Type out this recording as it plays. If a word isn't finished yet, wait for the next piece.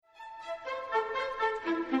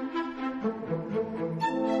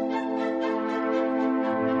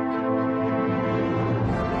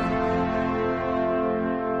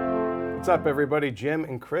What's up, everybody? Jim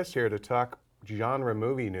and Chris here to talk genre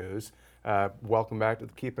movie news. Welcome back to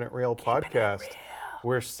the Keepin' It Real podcast.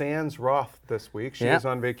 We're sans Roth this week. She is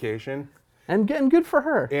on vacation. And good for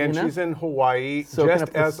her. And she's in Hawaii,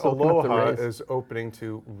 just as Aloha is opening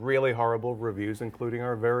to really horrible reviews, including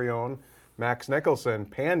our very own Max Nicholson,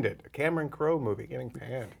 panned it. A Cameron Crowe movie getting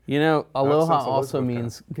panned. You know, Aloha also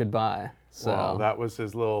means goodbye. So well, that was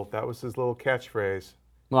his little catchphrase.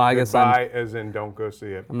 Well, I guess goodbye as in don't go see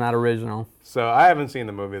it. I'm not original. So I haven't seen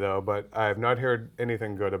the movie though, but I have not heard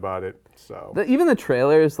anything good about it. So even the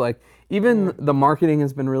trailers, like even the marketing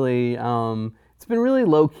has been really, it's been really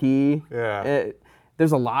low key. Yeah.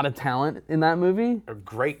 There's a lot of talent in that movie. A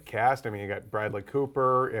great cast. I mean, you got Bradley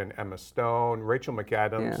Cooper and Emma Stone, Rachel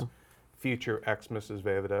McAdams, future ex-Mrs.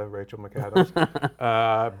 Vavida, Rachel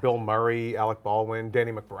McAdams, Bill Murray, Alec Baldwin,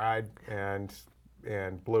 Danny McBride, and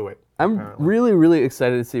blew it. I'm apparently. really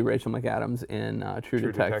excited to see Rachel McAdams in True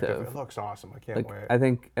Detective. It looks awesome. I can't wait. I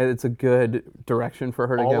think it's a good direction for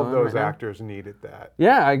her to go in. All of those actors needed that.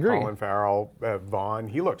 Yeah, I agree. Colin Farrell, Vaughn,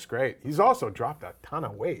 he looks great. He's also dropped a ton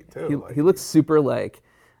of weight too. He looks super like,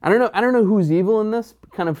 I don't know who's evil in this,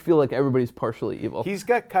 but kind of feel like everybody's partially evil. He's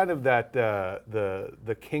got kind of that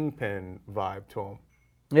the Kingpin vibe to him.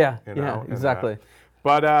 Yeah, you know, exactly.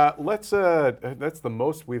 But that's the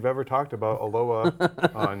most we've ever talked about Aloha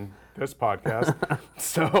on this podcast.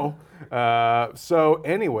 So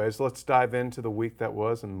anyways, let's dive into the week that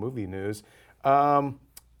was in movie news. And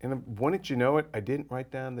wouldn't you know it, I didn't write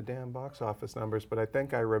down the damn box office numbers, but I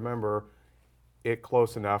think I remember it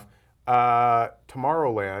close enough.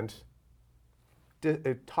 Tomorrowland,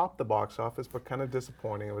 it topped the box office, but kind of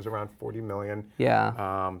disappointing. It was around 40 million.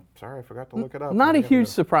 Yeah. Sorry, I forgot to look it up. Not a huge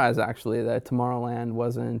surprise, actually, that Tomorrowland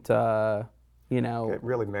wasn't, It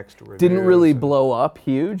really mixed reviews. Didn't really blow up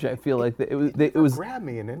huge. I feel like it was grabbed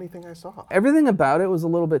me in anything I saw. Everything about it was a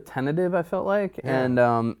little bit tentative, I felt like. Yeah.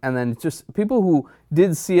 And then just people who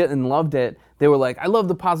did see it and loved it, they were like, I love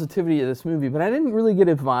the positivity of this movie, but I didn't really get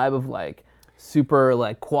a vibe of like super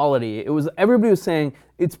like quality. It was everybody was saying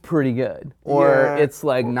it's pretty good or it's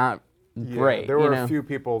like not great. There were a few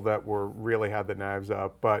people that really had the knives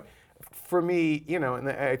up, but for me, and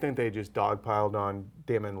I think they just dogpiled on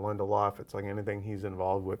Damon Lindelof. It's like anything he's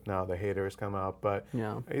involved with now, the haters come out. But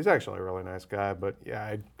he's actually a really nice guy. But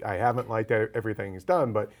yeah, I haven't liked everything he's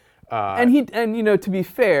done. But and to be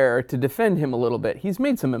fair, to defend him a little bit, he's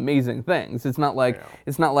made some amazing things. It's not like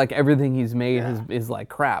everything he's made is like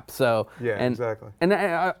crap. So exactly. And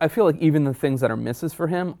I feel like even the things that are misses for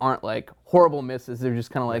him aren't like horrible misses. They're just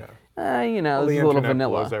kind of like. This is a little vanilla. The internet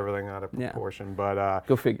blows everything out of proportion, but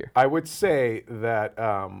go figure. I would say that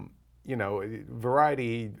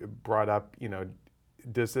Variety brought up,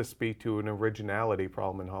 does this speak to an originality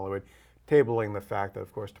problem in Hollywood? Tabling the fact that,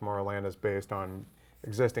 of course, Tomorrowland is based on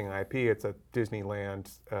existing IP. It's a Disneyland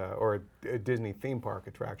or a Disney theme park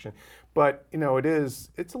attraction, but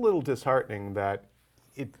it's a little disheartening that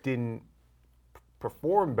it didn't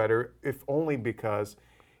perform better, if only because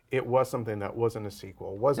it was something that wasn't a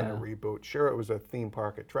sequel, wasn't a reboot. Sure, it was a theme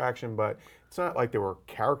park attraction, but it's not like there were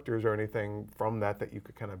characters or anything from that you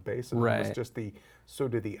could kind of base it on. It was just the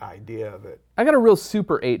idea of it. I got a real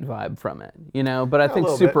Super 8 vibe from it, but I think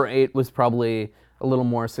Super 8 was probably a little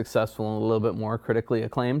more successful and a little bit more critically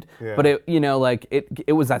acclaimed. Yeah. But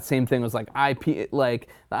it was that same thing. It was like IP, like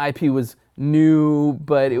the IP was new,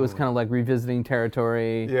 but it was kind of like revisiting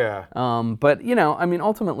territory. Yeah. But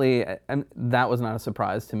ultimately, that was not a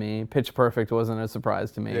surprise to me. Pitch Perfect wasn't a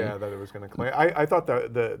surprise to me. Yeah, that it was going to claim. I thought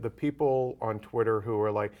the people on Twitter who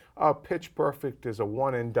were like, "Oh, Pitch Perfect is a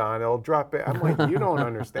one and done. It'll drop it." I'm like, you don't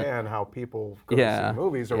understand how people go to see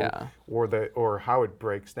movies or how it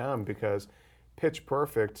breaks down, because Pitch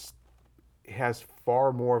Perfect has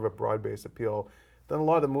far more of a broad-based appeal than a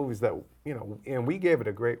lot of the movies that, and we gave it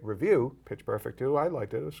a great review, Pitch Perfect 2. I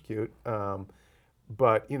liked it. It was cute.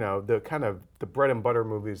 But, the kind of the bread and butter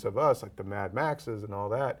movies of us, like the Mad Maxes and all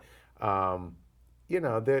that,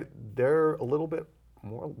 they're a little bit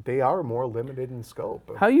more, they are more limited in scope.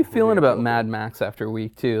 How are you feeling about Mad Max after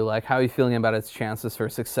week 2? Like, how are you feeling about its chances for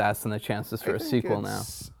success and the chances for a sequel now?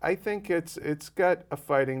 I think it's got a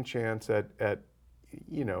fighting chance at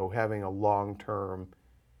having a long-term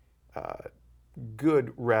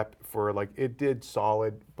good rep for, like, it did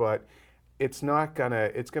solid, but it's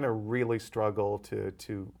gonna really struggle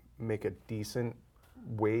to make a decent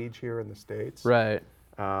wage here in the States. Right.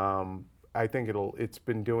 I think it's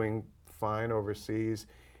been doing fine overseas.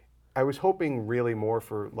 I was hoping really more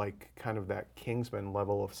for like kind of that Kingsman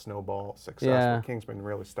level of snowball success. Yeah. Where Kingsman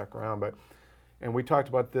really stuck around, and we talked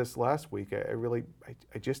about this last week.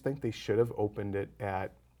 I just think they should have opened it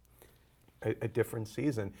at a different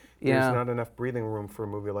season. Yeah. There's not enough breathing room for a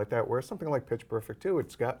movie like that. Whereas something like Pitch Perfect 2,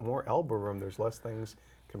 it's got more elbow room. There's less things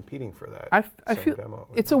competing for that. I same feel demo.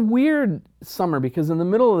 it's a weird summer because in the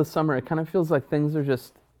middle of the summer, it kind of feels like things are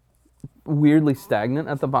just weirdly stagnant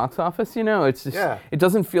at the box office. It's just it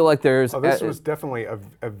doesn't feel like there's. Oh, this was definitely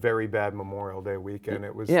a very bad Memorial Day weekend.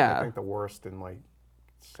 It was, I think, the worst in like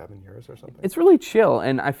 7 years or something. It's really chill,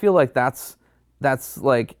 and I feel like that's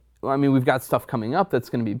like. I mean, we've got stuff coming up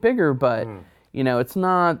that's going to be bigger, but it's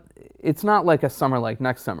not like a summer like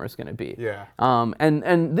next summer is going to be. Yeah.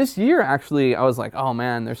 And this year actually, I was like, oh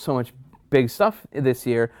man, there's so much big stuff this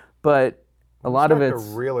year, but a lot of it's to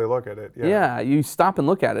really look at it. Yeah, you stop and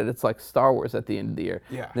look at it. It's like Star Wars at the end of the year.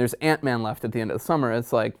 Yeah. There's Ant-Man left at the end of the summer.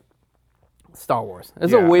 It's like Star Wars.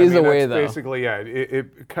 It's a ways away though. Basically, I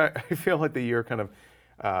feel like the year kind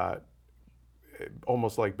of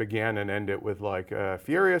almost like began and ended with like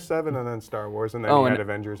Furious 7 and then Star Wars and then you had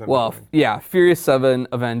Avengers. And Furious 7,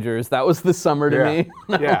 Avengers. That was the summer to me.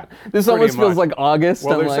 Yeah. This almost feels like August.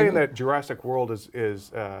 Well, they're saying that Jurassic World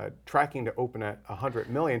is tracking to open at 100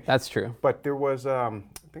 million. That's true. But there was, I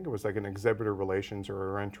think it was like an exhibitor relations or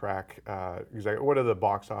a rent track, what are the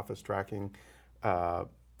box office tracking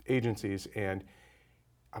agencies, and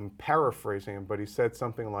I'm paraphrasing him, but he said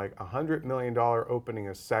something like $100 million opening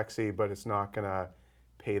is sexy, but it's not going to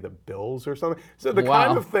pay the bills or something. So the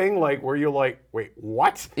kind of thing like where you're like, wait,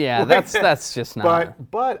 what? Yeah, that's just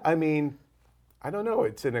not. But I mean, I don't know.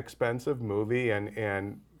 It's an expensive movie,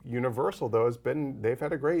 and Universal though they've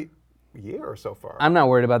had a great year so far. I'm not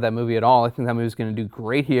worried about that movie at all. I think that movie's going to do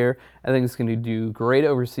great here. I think it's going to do great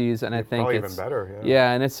overseas, and I think probably it's even better.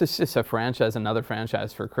 Yeah, and it's just a franchise, another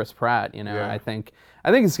franchise for Chris Pratt. I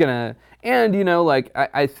think it's gonna, and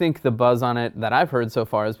I think the buzz on it that I've heard so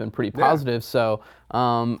far has been pretty positive. So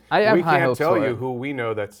I have high hopes for it. We can't tell you who we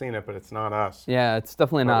know that's seen it, but it's not us. Yeah, it's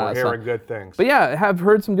definitely not us. We're hearing good things. But yeah, I have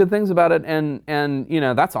heard some good things about it, and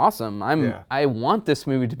that's awesome. I want this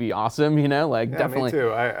movie to be awesome. Definitely. Me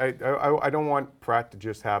too. I don't want Pratt to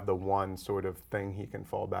just have the one sort of thing he can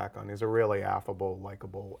fall back on. He's a really affable,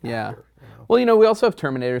 likable actor. Well, we also have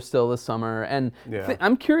Terminator still this summer, and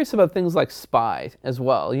I'm curious about things like Spy as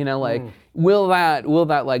well. Will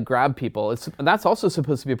that like grab people? That's also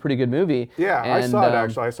supposed to be a pretty good movie. Yeah, I saw it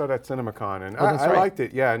actually. I saw it at CinemaCon, and I liked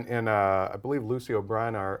it. Yeah, and I believe Lucy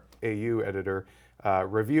O'Brien, our AU editor,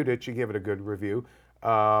 reviewed it. She gave it a good review.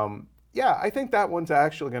 I think that one's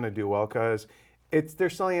actually going to do well because they're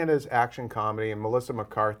selling it as action comedy, and Melissa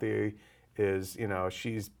McCarthy is,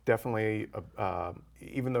 she's definitely,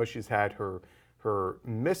 even though she's had her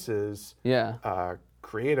misses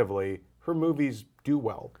creatively, her movies do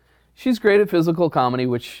well. She's great at physical comedy,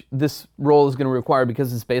 which this role is going to require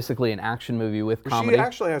because it's basically an action movie with comedy. She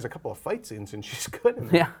actually has a couple of fight scenes, and she's good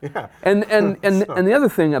in it. Yeah. And the other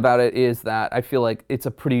thing about it is that I feel like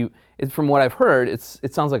from what I've heard, it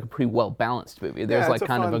sounds like a pretty well balanced movie. There's like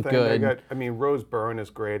kind of a good. Rose Byrne is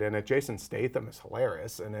great in it. Jason Statham is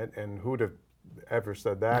hilarious in it, and who'd have ever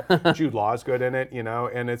said that? Jude Law's good in it,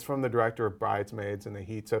 and it's from the director of Bridesmaids and The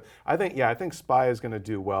Heat. So I think Spy is going to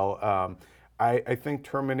do well. I think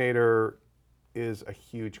Terminator is a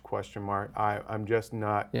huge question mark. I'm just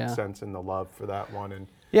not sensing the love for that one. And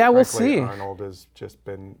we'll see. Arnold has just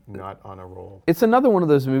been not on a roll. It's another one of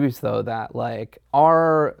those movies, though, that like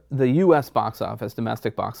the U.S. box office,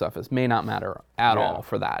 domestic box office, may not matter at all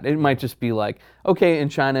for that. It might just be like, okay, in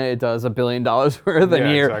China it does $1 billion worth,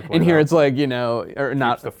 and here it's like or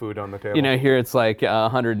not keeps the food on the table. Here it's like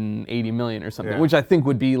 180 million or something, which I think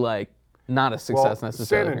would be like. Not a success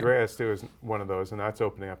necessarily. San Andreas too is one of those, and that's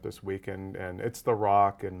opening up this weekend, and it's The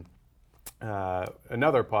Rock, and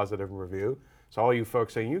another positive review. So all you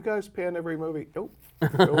folks saying, you guys pan every movie, nope.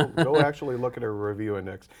 Go actually look at a review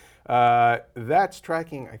index. That's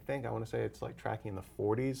tracking, I want to say it's like tracking the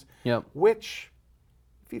 40s, which,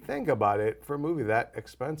 if you think about it, for a movie that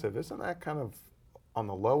expensive, isn't that kind of on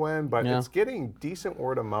the low end? But it's getting decent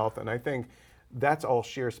word of mouth, and I think that's all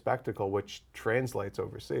sheer spectacle, which translates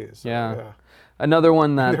overseas. So, Another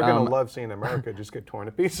one that they're gonna love seeing America just get torn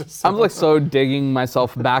to pieces. I'm like so digging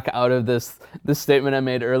myself back out of this statement I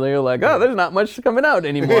made earlier. Like, there's not much coming out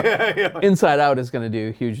anymore. Inside Out is going to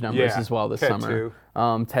do huge numbers as well this summer.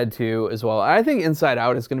 Ted 2 as well. I think Inside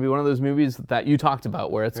Out is going to be one of those movies that you talked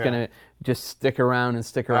about, where it's going to just stick around and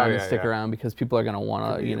stick around and stick around because people are going to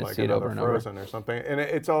want to like see it over and over. Frozen or something. And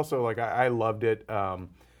it's also like I loved it.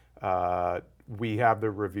 We have the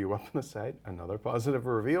review up on the site, another positive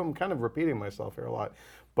review. I'm kind of repeating myself here a lot,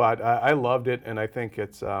 but I loved it, and I think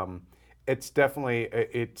it's definitely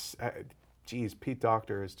geez, Pete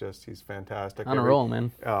Docter is he's fantastic. On a roll,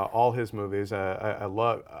 man. All his movies. I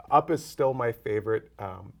love, Up is still my favorite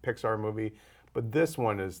Pixar movie, but this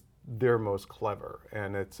one is their most clever.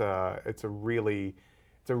 And it's a really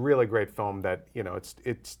great film that,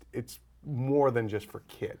 it's more than just for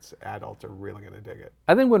kids. Adults are really going to dig it.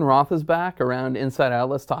 I think when Roth is back around Inside Out,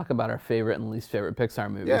 let's talk about our favorite and least favorite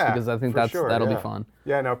Pixar movies, because I think that'll be fun.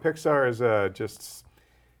 Yeah, no, Pixar is just,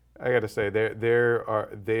 I got to say,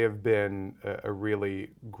 they have been a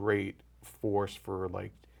really great force for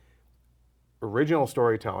like original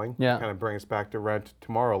storytelling. Yeah. Kind of bring us back to Rent,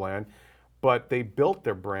 Tomorrowland. But they built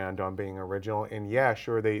their brand on being original, and yeah,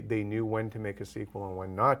 sure, they knew when to make a sequel and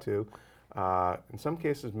when not to. In some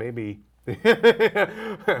cases, maybe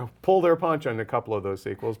pull their punch on a couple of those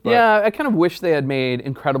sequels. But yeah, I kind of wish they had made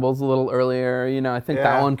Incredibles a little earlier. I think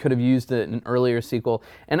that one could have used an earlier sequel.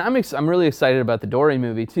 And I'm really excited about the Dory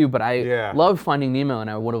movie too. But I love Finding Nemo,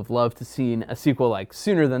 and I would have loved to seen a sequel like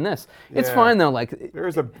sooner than this. It's fine though. Like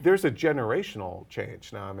there's a generational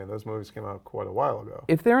change now. I mean, those movies came out quite a while ago.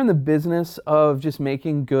 If they're in the business of just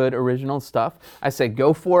making good original stuff, I say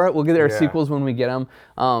go for it. We'll get our sequels when we get them.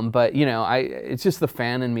 But it's just the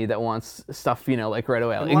fan in me that wants stuff, like right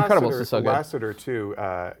away. Incredibles is so good. Lasseter too,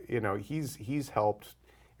 he's helped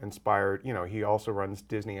inspired, he also runs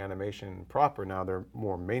Disney Animation proper now, they're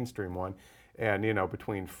more mainstream one. And,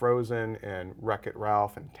 between Frozen and Wreck-It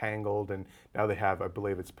Ralph and Tangled, and now they have, I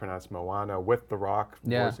believe it's pronounced Moana, with The Rock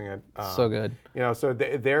voicing it. So good. So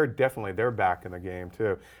they're back in the game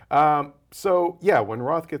too. So yeah, when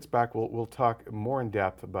Roth gets back, we'll talk more in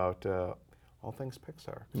depth about all things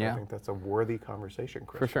Pixar. So I think that's a worthy conversation,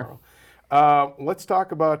 Chris. For sure. Let's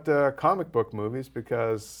talk about comic book movies,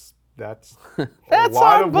 because that's that's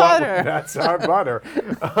our butter. That's our butter.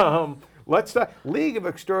 Let's talk. League of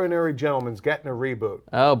Extraordinary Gentlemen's getting a reboot.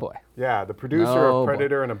 Oh boy. Yeah, the producer of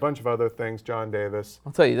Predator and a bunch of other things, John Davis.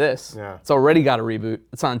 I'll tell you this. Yeah. It's already got a reboot.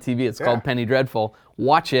 It's on TV. It's called Penny Dreadful.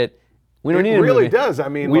 Watch it. We don't need a movie. It really does. I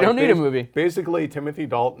mean, we don't need a movie. Basically, Timothy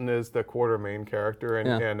Dalton is the main character,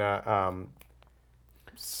 and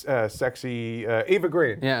sexy Eva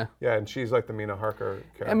Green. Yeah. Yeah, and she's like the Mina Harker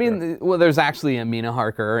character. I mean, there's actually a Mina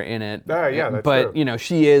Harker in it. Yeah, that's but true.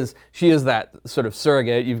 She is that sort of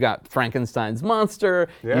surrogate. You've got Frankenstein's monster.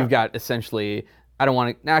 Yeah. You've got essentially, I'm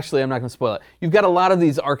not going to spoil it. You've got a lot of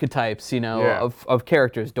these archetypes, of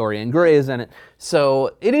characters. Dorian Gray is in it.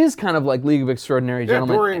 So it is kind of like League of Extraordinary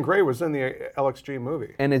Gentlemen. Dorian Gray was in the LXG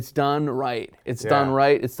movie. And it's done right. It's done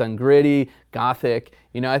right. It's done gritty, gothic.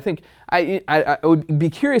 I think I would be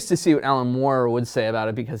curious to see what Alan Moore would say about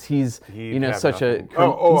it, because he's such a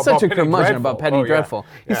curmudgeon about Penny Dreadful.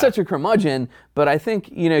 He's such a curmudgeon, but I think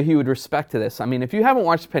he would respect to this. I mean, if you haven't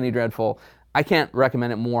watched Penny Dreadful, I can't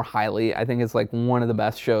recommend it more highly. I think it's like one of the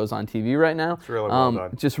best shows on TV right now. It's really well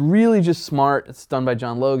done. Just smart. It's done by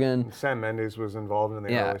John Logan. Sam Mendes was involved in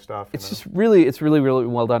the early stuff. It's really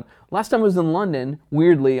well done. Last time I was in London,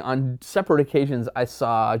 weirdly, on separate occasions, I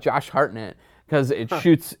saw Josh Hartnett, because it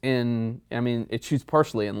shoots it shoots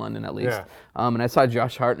partially in London at least. Yeah. And I saw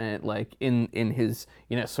Josh Hartnett like in his,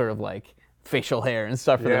 sort of like facial hair and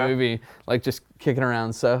stuff for the movie, like just kicking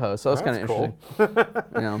around Soho. So that's kind of interesting.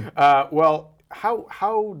 Well, how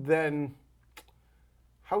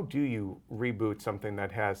do you reboot something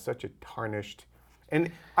that has such a tarnished?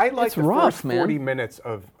 And I like the first 40 minutes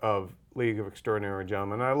of League of Extraordinary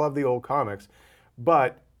Gentlemen. I love the old comics,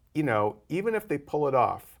 but even if they pull it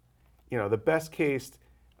off, the best case,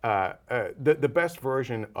 the best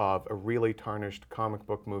version of a really tarnished comic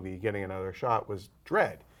book movie getting another shot was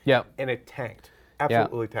Dredd. Yeah. And it tanked.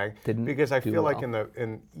 Absolutely tanked. Because I feel like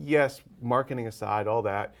yes, marketing aside, all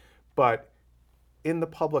that, but in the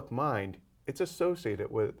public mind, it's associated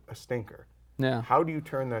with a stinker. Yeah. How do you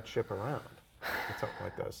turn that ship around with something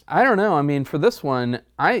like this? I don't know. I mean, for this one,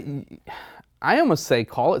 I almost say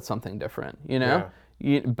call it something different, Yeah.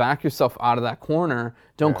 You back yourself out of that corner.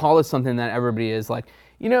 Don't call it something that everybody is like.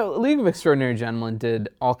 League of Extraordinary Gentlemen did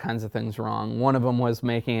all kinds of things wrong. One of them was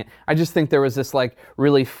making it. I just think there was this like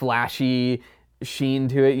really flashy sheen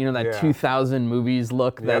to it. That 2000 movies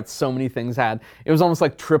look that so many things had. It was almost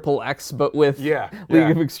like XXX, but with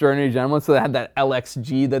League of Extraordinary Gentlemen. So they had that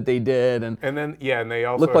LXG that they did, and then and they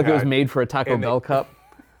also looked like it was made for a Taco Bell cup.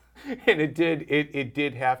 And it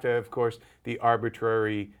did have to, of course, the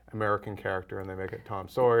arbitrary American character, and they make it Tom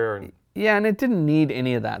Sawyer. And it didn't need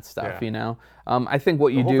any of that stuff, I think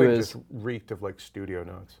what you do is just reeked of like studio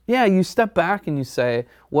notes. Yeah, you step back and you say,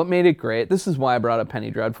 what made it great? This is why I brought up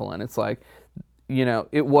Penny Dreadful, and it's like,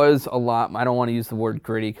 it was a lot. I don't want to use the word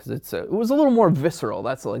gritty because it was a little more visceral.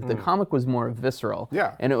 That's like the comic was more visceral.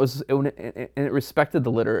 Yeah, and it respected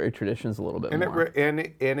the literary traditions a little bit more. And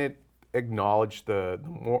it acknowledged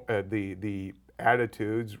the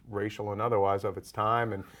attitudes, racial and otherwise, of its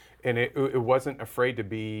time, and it wasn't afraid to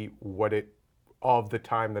be what it of the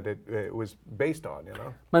time that it was based on.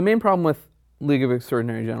 My main problem with League of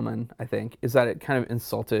Extraordinary Gentlemen, I think, is that it kind of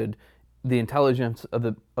insulted the intelligence of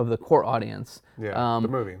the core audience. Yeah, the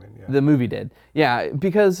movie. Yeah. The movie did. Yeah,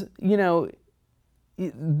 because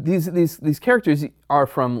these characters are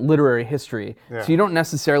from literary history, Yeah. so you don't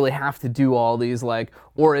necessarily have to do all these like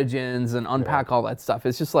origins and unpack all that stuff.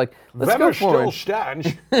 It's just like, let's go forward.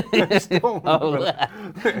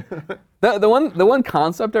 The one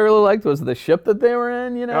concept I really liked was the ship that they were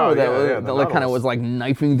in. That kind of was like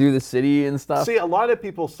knifing through the city and stuff. See, a lot of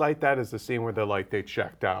people cite that as the scene where they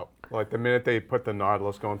checked out. Like the minute they put the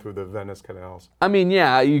Nautilus going through the Venice canals. I mean,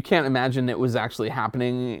 yeah, you can't imagine it was actually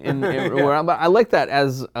happening in but I like that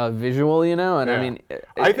as a visual, and I mean,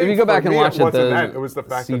 if you go back and watch it, it was the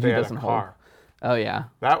fact CG that they had a doesn't car. Oh yeah,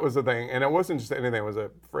 that was the thing, and it wasn't just anything. It was a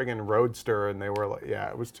friggin' roadster, and they were like, yeah,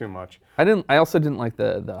 it was too much. I also didn't like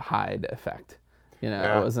the hide effect.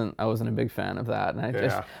 I wasn't a big fan of that, and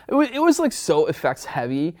it was like so effects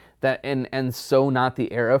heavy that and so not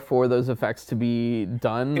the era for those effects to be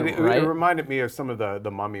done. It reminded me of some of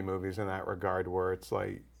the Mummy movies in that regard, where it's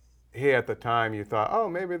like, hey, at the time you thought, oh,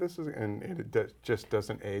 maybe this is, and it just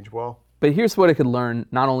doesn't age well. But here's what it could learn,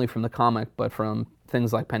 not only from the comic, but from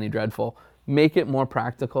things like Penny Dreadful: make it more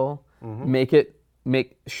practical,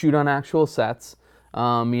 shoot on actual sets,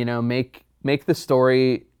 make the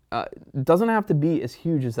story. Doesn't have to be as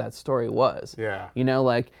huge as that story was. Yeah.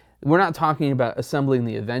 Like, we're not talking about assembling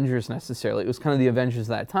the Avengers necessarily. It was kind of the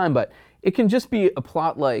Avengers at that time, but it can just be a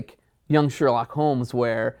plot like Young Sherlock Holmes,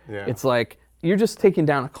 where it's like you're just taking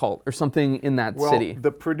down a cult or something in that city. Well,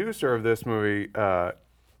 the producer of this movie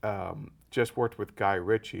just worked with Guy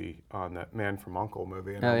Ritchie on that Man from U.N.C.L.E.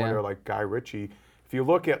 movie, and I wonder, like, Guy Ritchie, if you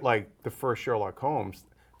look at like the first Sherlock Holmes,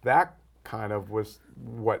 that kind of was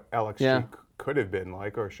what LXG could have been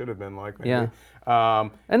like, or should have been like, maybe. Yeah.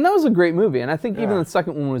 And that was a great movie, and I think even the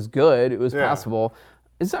second one was good. It was passable.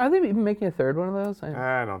 Are they even making a third one of those?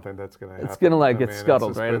 I don't think that's gonna happen. It's gonna get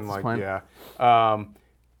scuttled, right? At this point. Yeah.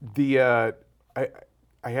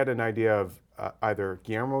 I had an idea of either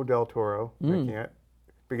Guillermo del Toro making it,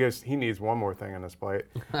 because he needs one more thing on his plate,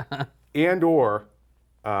 or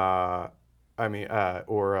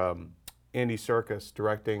Andy Serkis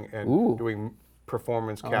directing and doing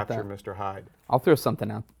performance capture Mr. Hyde. I'll throw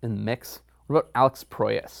something out in the mix. What about Alex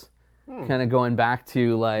Proyas? Kind of going back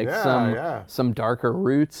to like some darker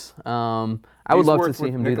roots. I would love to see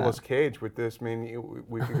him do that. Nicolas Cage with this. I mean,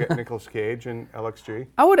 we could get Nicolas Cage and LXG.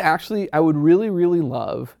 I would really, really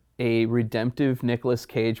love a redemptive Nicolas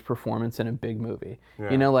Cage performance in a big movie. Yeah.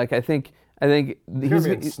 I think he's gonna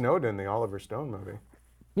be in Snowden, the Oliver Stone movie.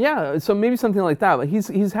 Yeah, so maybe something like that. But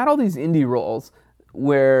he's had all these indie roles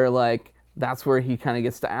where like that's where he kind of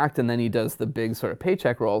gets to act, and then he does the big sort of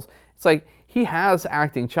paycheck roles. It's like he has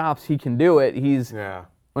acting chops. He can do it. He's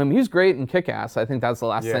great in Kick-Ass. I think that's the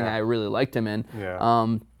last thing I really liked him in. Yeah.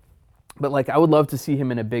 But like I would love to see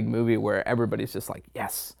him in a big movie where everybody's just like,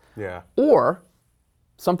 yes. Yeah. Or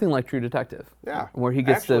something like True Detective. Yeah. Where he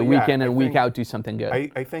gets to week in and week out do something good.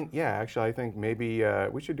 I think maybe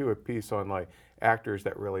we should do a piece on like actors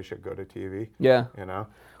that really should go to TV. Yeah.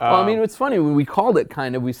 Well, I mean, it's funny, when we called it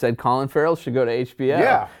we said Colin Farrell should go to HBO.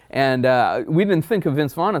 Yeah. And we didn't think of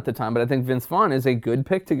Vince Vaughn at the time, but I think Vince Vaughn is a good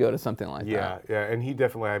pick to go to something like that. Yeah, and he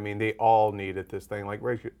definitely, they all needed this thing. Like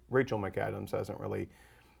Rachel McAdams hasn't really,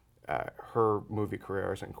 her movie career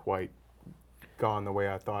hasn't quite gone the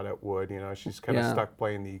way I thought it would. She's kind of stuck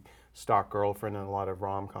playing the stock girlfriend in a lot of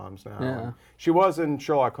rom-coms now. Yeah. And she was in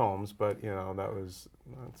Sherlock Holmes, but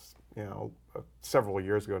that's several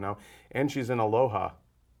years ago now. And she's in Aloha.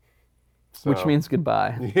 So, which means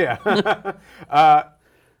goodbye. Yeah.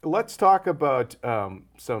 Let's talk about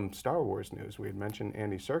some Star Wars news. We had mentioned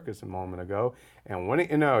Andy Serkis a moment ago. And wouldn't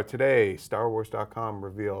you know, today, StarWars.com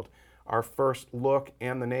revealed our first look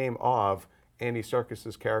and the name of Andy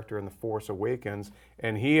Serkis' character in The Force Awakens.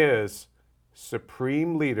 And he is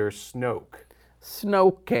Supreme Leader Snoke.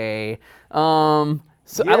 Snoke. I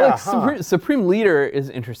like Supreme Leader is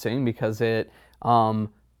interesting because it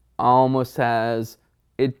almost has...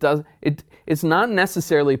 It's not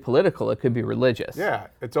necessarily political. It could be religious. Yeah,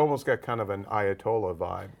 it's almost got kind of an Ayatollah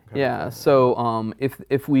vibe. Yeah. So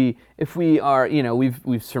if we are,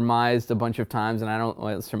 we've surmised a bunch of times, and I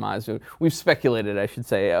don't surmise. We've speculated, I should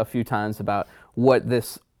say, a few times about what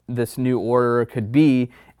this new order could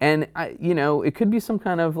be, and it could be some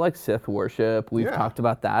kind of like Sith worship. We've talked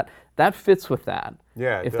about that. That fits with that.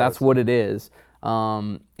 Yeah. If that's what it is.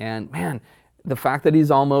 And man. the fact that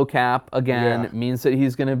he's all mocap again Yeah. means that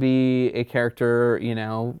he's going to be a character,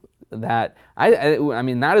 that I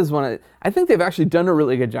mean, that is I think they've actually done a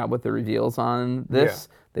really good job with the reveals on this.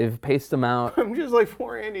 They've paced them out. I'm just like,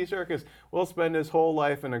 poor Andy Serkis will spend his whole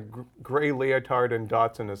life in a gray leotard and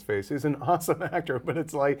dots in his face. He's an awesome actor, but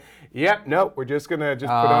it's like, yep, nope, we're just going to put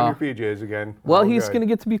on your PJs again. Well, he's going to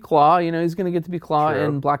get to be Claw. He's going to get to be Claw True.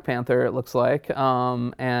 in Black Panther, it looks like.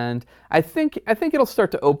 And I think it'll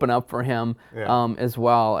start to open up for him as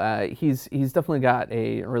well. He's definitely got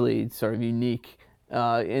a really sort of unique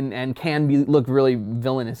and can look really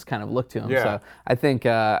villainous kind of look to him. Yeah. So I think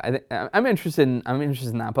I'm interested in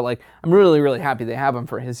that. But like, I'm really, really happy they have him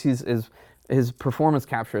for his performance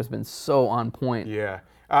capture has been so on point. Yeah.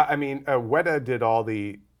 I mean, Weta did all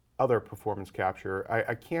the other performance capture.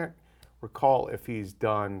 I can't recall if he's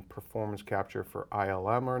done performance capture for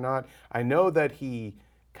ILM or not. I know that he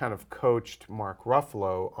kind of coached Mark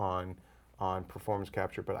Ruffalo on performance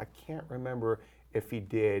capture, but I can't remember if he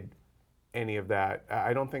did any of that.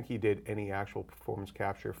 I don't think he did any actual performance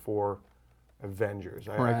capture for Avengers.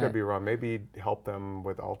 I could be wrong. Maybe he'd help them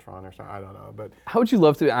with Ultron or something. I don't know. But how would you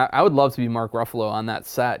love to? I would love to be Mark Ruffalo on that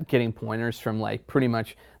set, getting pointers from like pretty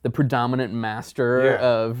much the predominant master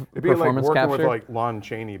of it'd be performance like working capture. with like Lon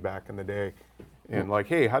Chaney back in the day, and like,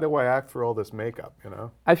 hey, how do I act for all this makeup?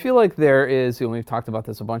 I feel like there is, and we've talked about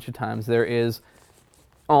this a bunch of times. There is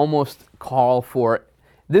almost call for.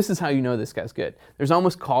 This is how you know this guy's good. There's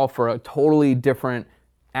almost call for a totally different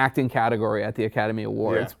acting category at the Academy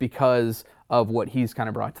Awards because of what he's kind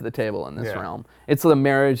of brought to the table in this realm. It's the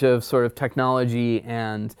marriage of sort of technology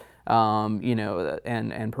and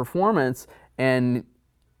and performance, and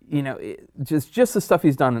just the stuff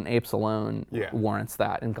he's done in Apes alone warrants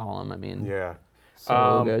that in Gollum. I mean,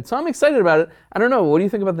 so good. So I'm excited about it. I don't know. What do you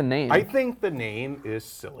think about the name? I think the name is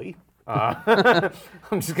silly. I'm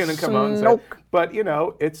just gonna come out and say, but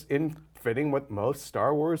it's in fitting with most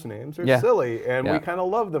Star Wars names are silly, and we kind of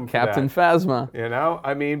love them for Captain that. Phasma.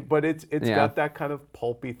 I mean, but it's got that kind of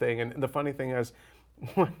pulpy thing. And the funny thing is,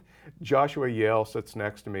 when Joshua Yale sits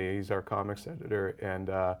next to me, he's our comics editor, and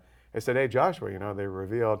I said, hey, Joshua, they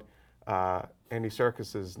revealed Andy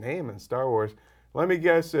Serkis's name in Star Wars. Let me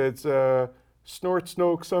guess, it's Snort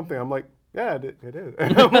Snoke something. I'm like, yeah, it is.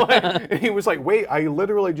 And he was like, wait, I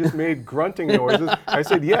literally just made grunting noises. I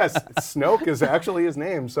said, yes, Snoke is actually his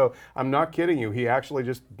name. So I'm not kidding you. He actually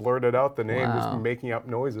just blurted out the name, just making up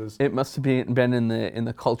noises. It must have been in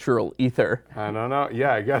the cultural ether. I don't know.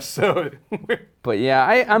 Yeah, I guess so. But yeah,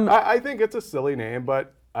 I think it's a silly name,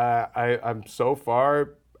 but I'm so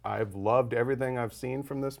far, I've loved everything I've seen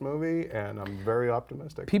from this movie, and I'm very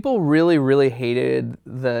optimistic. People really, really hated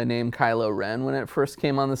the name Kylo Ren when it first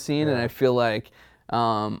came on the scene, and I feel like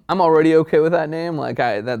I'm already okay with that name. Like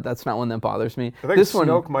that's not one that bothers me. I think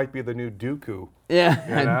Snoke might be the new Dooku.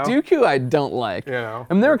 Yeah, Dooku I don't like. I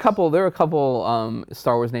mean, there are a couple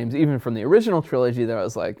Star Wars names, even from the original trilogy, that I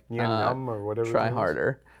was like, Yum or whatever. Try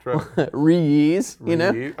harder. Reese,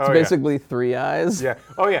 it's basically three eyes. Yeah.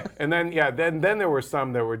 Oh yeah. And then then there were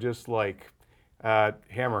some that were just like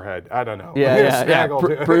Hammerhead. I don't know.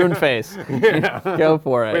 Prune face. Go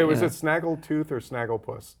for it. Wait, was it Snaggletooth or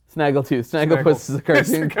Snagglepuss? Snaggletooth. Snagglepuss is a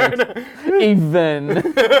cartoon character. Even.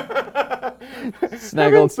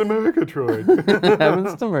 Heavens to Murgatroyd.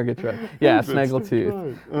 Heavens to Murgatroyd. Yeah,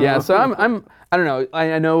 Snaggletooth. Yeah, so I don't know.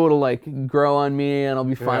 I know it'll like grow on me, and I'll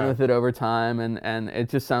be fine with it over time, and it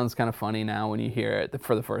just sounds kind of funny now when you hear it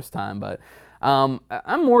for the first time. But I'm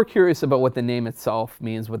more curious about what the name itself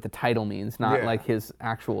means, what the title means, not like his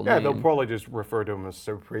actual name. Yeah, they'll probably just refer to him as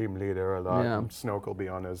Supreme Leader a lot. Yeah. Snoke will be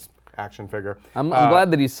on his action figure. I'm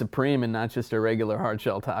glad that he's supreme and not just a regular hard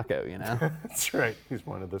shell taco, That's right. He's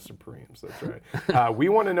one of the Supremes. That's right. We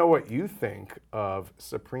want to know what you think of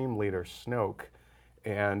Supreme Leader Snoke.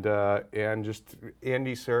 And just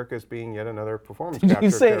Andy Serkis being yet another performance capture. Did you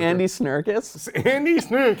say character. Andy Snurkis? Andy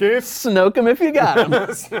Snurkis. Snoke him if you got him.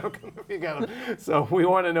 Snoke him if you got him. So we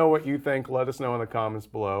want to know what you think. Let us know in the comments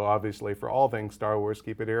below. Obviously, for all things Star Wars,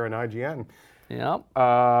 keep it here on IGN.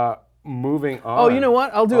 Yep. Moving on. Oh, you know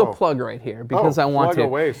what? I'll do a plug right here because I want to. Plug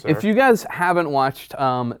away, sir. If you guys haven't watched,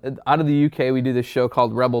 out of the UK, we do this show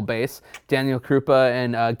called Rebel Base. Daniel Krupa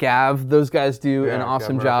and Gav, those guys do an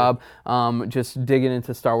awesome job just digging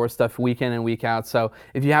into Star Wars stuff week in and week out. So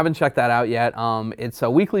if you haven't checked that out yet, it's a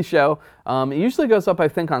weekly show. It usually goes up, I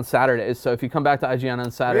think, on Saturdays. So if you come back to IGN on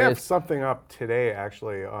Saturdays. We have something up today,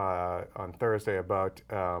 actually, on Thursday about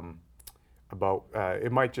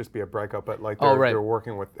it might just be a breakup, but like they're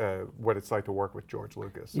working with what it's like to work with George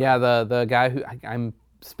Lucas. So. Yeah, the guy who I'm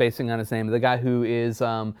spacing on his name, the guy who is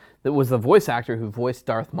that was the voice actor who voiced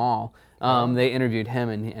Darth Maul. They interviewed him,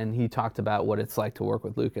 and he talked about what it's like to work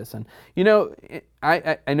with Lucas. And you know,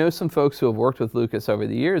 I know some folks who have worked with Lucas over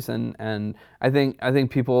the years, and I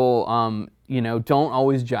think people you know, don't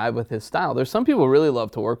always jive with his style. There's some people who really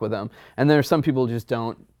love to work with him, and there's some people who just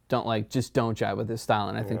don't jive with his style.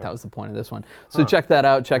 And I think that was the point of this one. So check that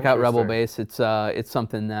out. Check out Rebel Base. It's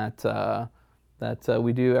something that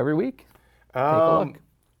we do every week. Take a look.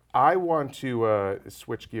 I want to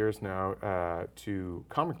switch gears now to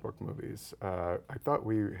comic book movies. I thought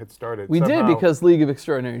we had started. We somehow. did because League of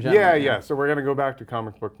Extraordinary Gentlemen. Yeah. So we're going to go back to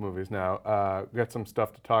comic book movies now. Got some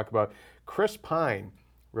stuff to talk about. Chris Pine,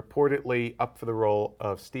 reportedly up for the role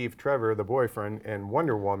of Steve Trevor, the boyfriend, in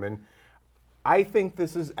Wonder Woman. I think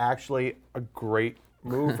this is actually a great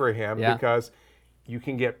move for him because you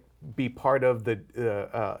can be part of the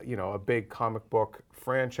you know, a big comic book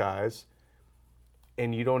franchise,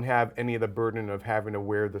 and you don't have any of the burden of having to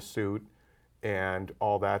wear the suit and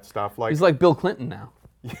all that stuff. Like, he's like Bill Clinton now.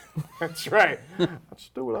 That's right. I'll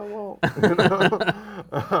just do what I want. You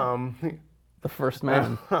know? The first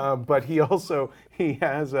man. But he has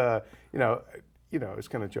you know, he's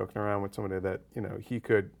kind of joking around with somebody that, you know, he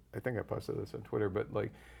could. I think I posted this on Twitter, but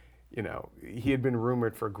like, you know, he had been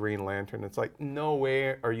rumored for Green Lantern. It's like, no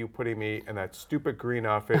way are you putting me in that stupid green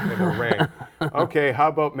outfit in the ring. Okay, how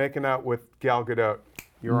about making out with Gal Gadot?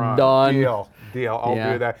 You're on. Done. Deal. I'll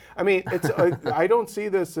do that. I mean, it's. I don't see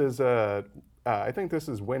this as a. I think this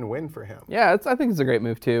is win-win for him. Yeah, I think it's a great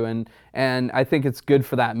move too, and I think it's good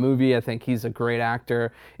for that movie. I think he's a great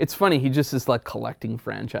actor. It's funny, he just is like collecting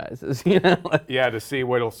franchises, you know. Yeah, to see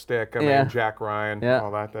what'll stick. I mean, Jack Ryan,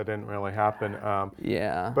 all that didn't really happen.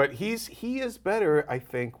 But he is better, I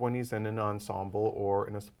think, when he's in an ensemble or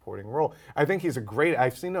in a supporting role. I think he's a great.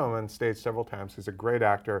 I've seen him on stage several times. He's a great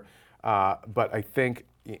actor, but I think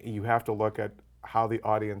you have to look at how the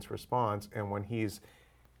audience responds, and when he's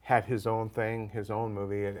had his own thing, his own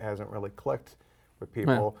movie, it hasn't really clicked with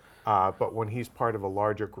people. But when he's part of a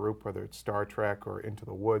larger group, whether it's Star Trek or Into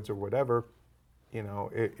the Woods or whatever, you know,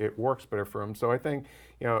 it works better for him. So I think,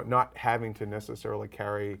 you know, not having to necessarily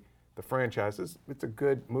carry the franchises, it's a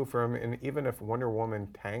good move for him. And even if Wonder Woman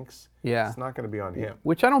tanks, it's not going to be on him.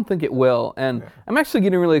 Which I don't think it will. And I'm actually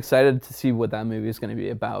getting really excited to see what that movie is going to be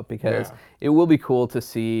about, because it will be cool to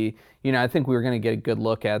see, you know, I think we were going to get a good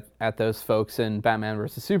look at those folks in Batman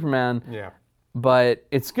versus Superman. Yeah. But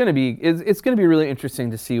it's going to be really interesting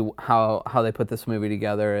to see how they put this movie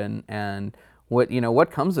together and what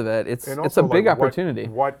comes of it. It's a big opportunity.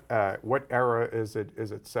 What era is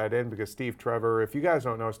it set in? Because Steve Trevor, if you guys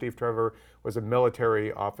don't know, Steve Trevor was a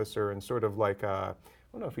military officer and sort of like I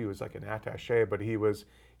don't know if he was like an attaché, but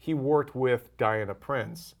he worked with Diana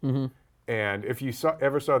Prince. Mm-hmm. And if you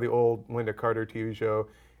ever saw the old Linda Carter TV show,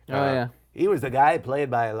 he was the guy played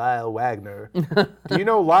by Lyle Wagner. Do you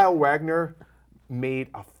know Lyle Wagner made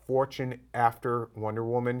a fortune after Wonder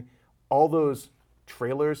Woman? All those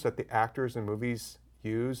trailers that the actors in movies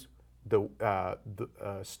use, the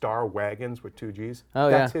Star Wagons with 2 Gs,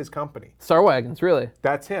 that's his company. Star Wagons, really?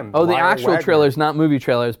 That's him. Oh, the actual trailers, not movie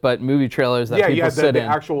trailers, but movie trailers that people sit in.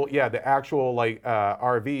 The actual like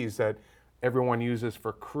RVs that everyone uses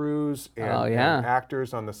for crews and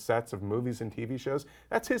actors on the sets of movies and TV shows.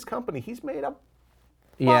 That's his company. He's made a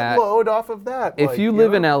buttload off of that. If you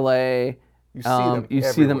live in LA, you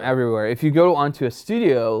see them everywhere. If you go onto a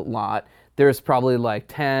studio lot, there's probably like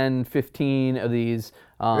 10, 15 of these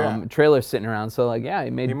trailers sitting around. So like, he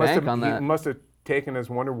made bank on that. He must have taken his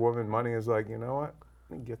Wonder Woman money as like, you know what?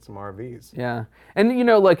 Let me get some RVs. Yeah, and you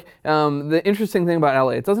know, like the interesting thing about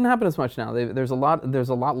LA, it doesn't happen as much now. There's a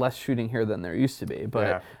lot less shooting here than there used to be.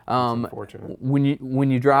 But unfortunate.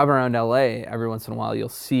 When you drive around LA, every once in a while, you'll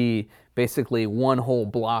see basically one whole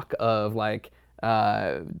block of like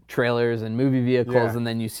trailers and movie vehicles, and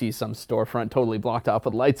then you see some storefront totally blocked off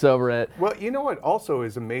with lights over it. Well, you know what also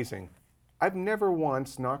is amazing? I've never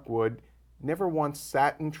once, knock wood,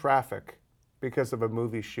 sat in traffic because of a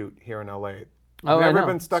movie shoot here in LA. Never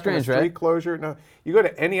been stuck in a street closure. No, you go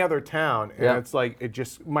to any other town, and it's like it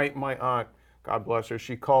just. My aunt, God bless her,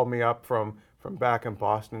 she called me up from back in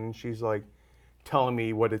Boston, and she's like telling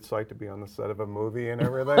me what it's like to be on the set of a movie and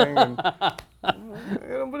everything. And,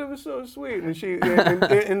 but it was so sweet.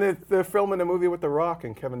 And they're filming a movie with The Rock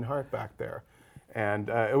and Kevin Hart back there, and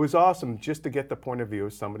it was awesome just to get the point of view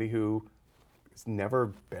of somebody who has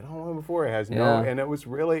never been on one before. And it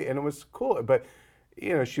was cool, but.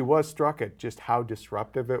 You know, she was struck at just how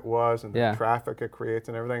disruptive it was and the traffic it creates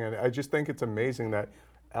and everything. And I just think it's amazing that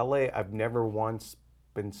LA, I've never once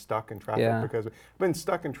been stuck in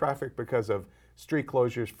traffic because of street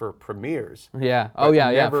closures for premieres. Yeah. But Oh, yeah,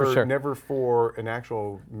 never, for sure. Never for an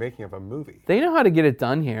actual making of a movie. They know how to get it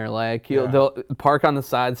done here. Like, they'll park on the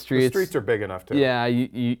side streets. The streets are big enough, too. Yeah,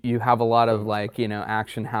 you have a lot of, like,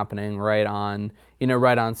 action happening right on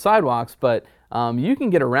sidewalks, but you can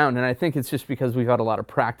get around, and I think it's just because we've had a lot of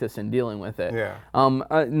practice in dealing with it. Yeah.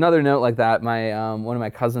 Another note like that, one of my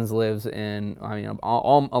cousins lives in,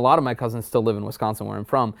 a lot of my cousins still live in Wisconsin, where I'm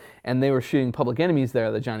from, and they were shooting Public Enemies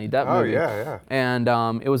there, the Johnny Depp movie. Oh, yeah. And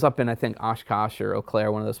it was up in, I think, Oshkosh or Eau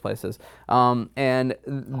Claire, one of those places.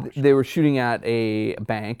 They were shooting at a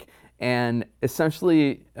bank. And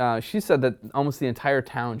essentially, she said that almost the entire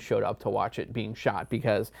town showed up to watch it being shot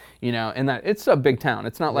because, and that it's a big town.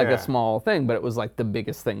 It's not like a small thing, but it was like the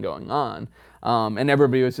biggest thing going on. And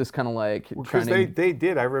everybody was just kind of like trying to... Because they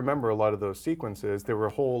did. I remember a lot of those sequences. There were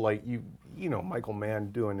whole, like, Michael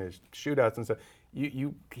Mann doing his shootouts and stuff.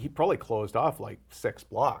 He probably closed off like 6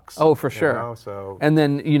 blocks. Oh, for sure. So and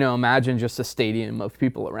then imagine just a stadium of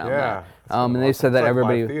people around there. And they said that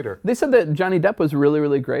everybody. They said that Johnny Depp was really,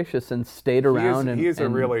 really gracious and stayed around and he's a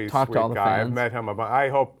really talked sweet to all the guy. fans. I've met him. I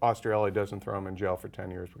hope Australia doesn't throw him in jail for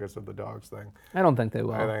 10 years because of the dogs thing. I don't think they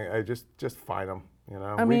will. I think I just fine him.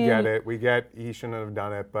 I we mean, get it. We get he shouldn't have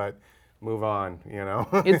done it, but. Move on,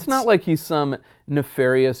 It's not like he's some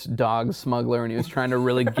nefarious dog smuggler and he was trying to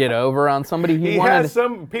really get over on somebody.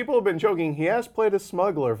 Some people have been joking. He has played a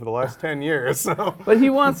smuggler for the last 10 years. So. But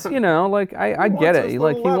he wants, like I get it.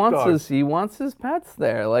 Like he wants his pets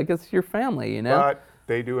there. Like it's your family, But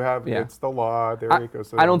they do have it's the law.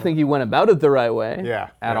 I don't think he went about it the right way.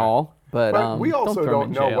 At all. But we also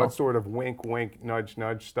don't know jail. what sort of wink, wink, nudge,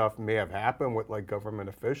 nudge stuff may have happened with like government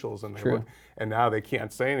officials, and and now they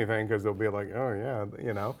can't say anything because they'll be like, oh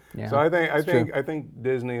yeah. So I think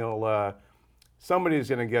Disney will. Somebody's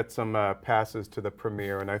going to get some passes to the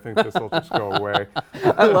premiere, and I think this will just go away.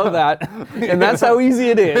 I love that, and that's how easy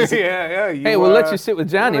it is. Yeah. Hey, we'll let you sit with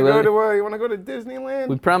Johnny. You want to go to Disneyland?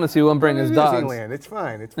 We promise you won't bring his dogs. Disneyland. It's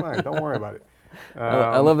fine. Don't worry about it.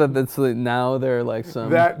 I love that. That's like, now they're like some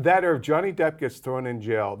that or if Johnny Depp gets thrown in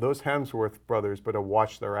jail, those Hemsworth brothers better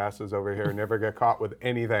watch their asses over here and never get caught with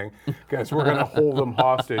anything, because we're gonna hold them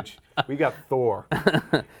hostage. We got Thor.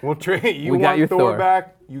 We'll trade you. Want Thor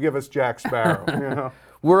back? You give us Jack Sparrow.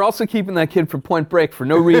 We're also keeping that kid for Point Break for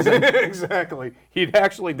no reason. Exactly. He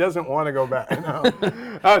actually doesn't want to go back.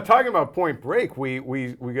 Talking about Point Break,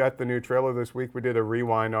 we got the new trailer this week. We did a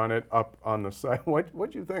rewind on it up on the site.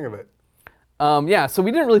 What'd you think of it? So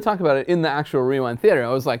we didn't really talk about it in the actual Rewind Theater. I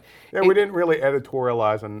was like... Yeah, we didn't really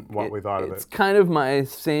editorialize on what we thought of it. It's kind of my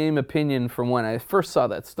same opinion from when I first saw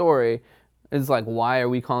that story. It's like, why are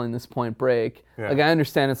we calling this Point Break? Yeah. Like, I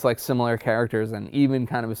understand it's like similar characters and even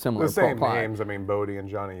kind of a similar plot. The same names, Bodhi and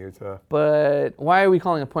Johnny Utah. But why are we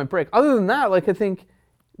calling it Point Break? Other than that, like, I think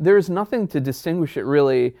there's nothing to distinguish it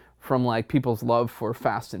really from like people's love for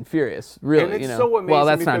Fast and Furious, really. And it's so amazing well,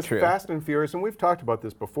 that's because not true. Fast and Furious, and we've talked about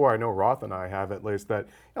this before. I know Roth and I have at least that.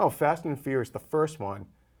 Fast and Furious, the first one,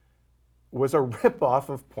 was a ripoff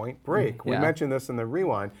of Point Break. We mentioned this in the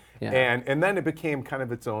Rewind, and then it became kind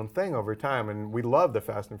of its own thing over time. And we love the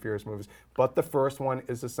Fast and Furious movies, but the first one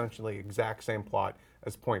is essentially exact same plot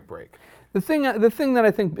as Point Break. The thing that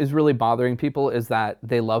I think is really bothering people is that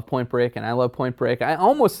they love Point Break and I love Point Break. I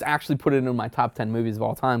almost actually put it in my top 10 movies of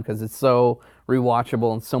all time because it's so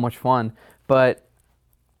rewatchable and so much fun. But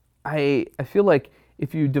I feel like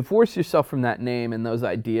if you divorce yourself from that name and those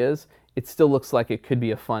ideas, it still looks like it could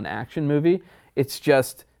be a fun action movie. It's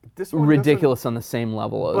just ridiculous on the same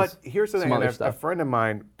level as But here's the thing, and a friend of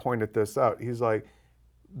mine pointed this out. He's like,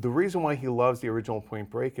 the reason why he loves the original Point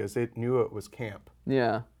Break is it knew it was camp.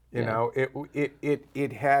 Yeah. You know,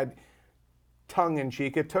 it had tongue in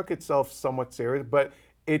cheek. It took itself somewhat serious, but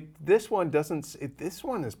this one doesn't. This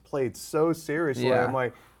one is played so seriously. Yeah. I'm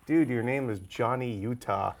like, dude, your name is Johnny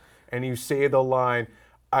Utah, and you say the line,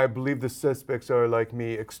 "I believe the suspects are like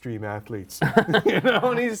me, extreme athletes."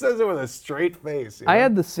 And he says it with a straight face. I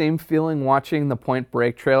had the same feeling watching the Point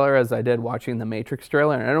Break trailer as I did watching the Matrix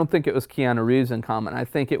trailer, and I don't think it was Keanu Reeves in common. I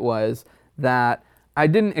think it was that I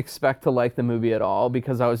didn't expect to like the movie at all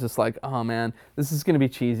because I was just like, oh man, this is going to be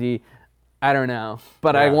cheesy. I don't know,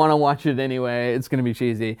 but I want to watch it anyway. It's going to be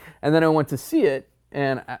cheesy. And then I went to see it,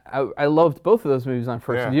 and I loved both of those movies on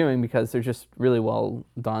first viewing because they're just really well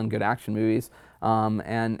done, good action movies.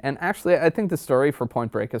 And actually, I think the story for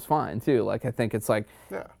Point Break is fine too. Like, I think it's like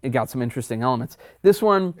it got some interesting elements. This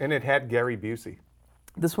one, and it had Gary Busey.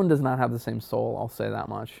 This one does not have the same soul. I'll say that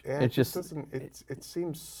much. Yeah, it just doesn't. It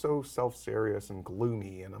seems so self-serious and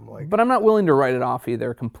gloomy, and I'm like. But I'm not willing to write it off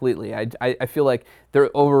either completely. I feel like their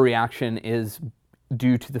overreaction is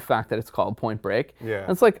due to the fact that it's called Point Break. Yeah.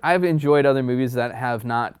 And it's like I've enjoyed other movies that have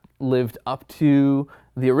not lived up to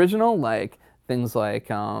the original, like things like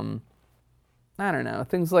I don't know,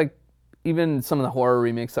 things like even some of the horror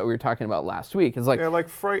remakes that we were talking about last week. It's like like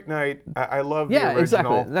Fright Night. I love the original. Yeah,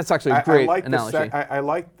 exactly. That's actually a great analogy. I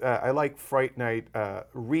like Fright Night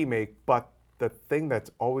remake, but the thing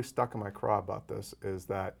that's always stuck in my craw about this is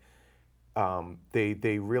that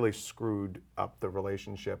they really screwed up the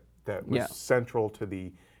relationship that was central to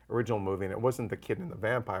the original movie, and it wasn't the kid and the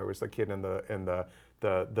vampire; it was the kid and the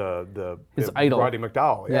his idol, Roddy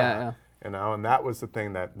McDowell. Yeah. And that was the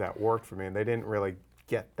thing that worked for me, and they didn't really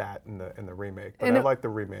get that in the remake. But I like the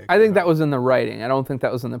remake. I think that was in the writing. I don't think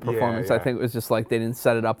that was in the performance. Yeah. I think it was just like they didn't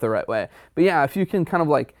set it up the right way. But yeah, if you can kind of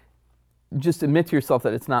like just admit to yourself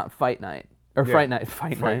that it's not Fight Night or Fright Night,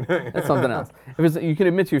 that's something else. You can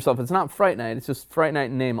admit to yourself it's not Fright Night, it's just Fright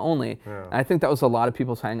Night in name only. Yeah. And I think that was a lot of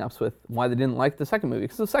people's hang-ups with why they didn't like the second movie,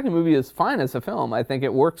 because the second movie is fine as a film. I think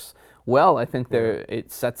it works well. I think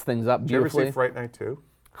it sets things up beautifully. Did you ever see Fright Night 2?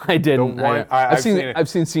 I didn't. I've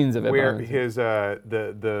seen scenes of it. Where his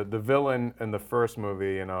the villain in the first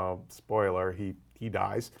movie, spoiler, he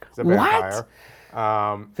dies. He's a vampire.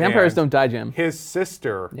 Vampires don't die, Jim. His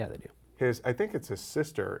sister. Yeah, they do. I think it's his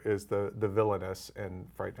sister is the villainess in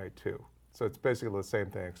Fright Night 2. So it's basically the same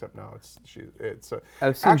thing, except now it's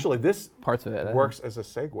actually this parts of it works as a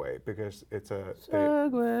segue because it's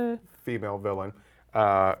a female villain.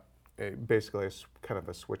 Basically, kind of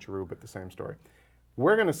a switcheroo, but the same story.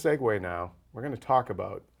 We're going to segue now. We're going to talk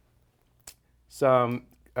about some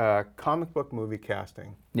comic book movie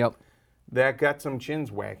casting. Yep. That got some chins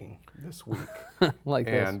wagging this week. Like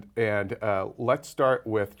and, this. And let's start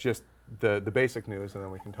with just the basic news, and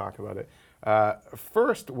then we can talk about it.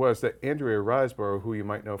 First was that Andrea Riseborough, who you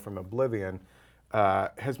might know from Oblivion,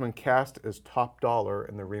 has been cast as Top Dollar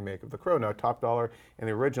in the remake of The Crow. Now, Top Dollar in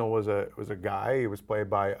the original was a guy. He was played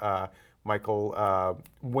by Michael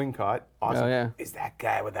Wincott. Awesome. Oh, yeah. Is that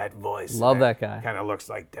guy with that voice? Love that guy. Kind of looks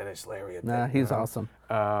like Dennis Leary. He's awesome.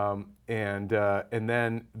 And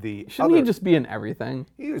then Shouldn't he just be in everything?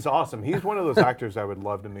 He was awesome. He's one of those actors I would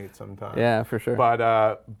love to meet sometime. Yeah, for sure. But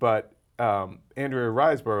Andrea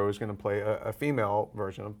Riseborough is going to play a female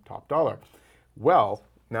version of Top Dollar. Well,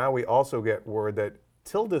 now we also get word that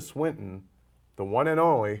Tilda Swinton, the one and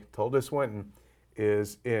only Tilda Swinton,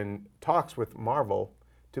 is in talks with Marvel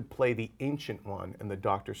to play the Ancient One in the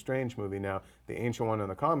Doctor Strange movie. Now, the Ancient One in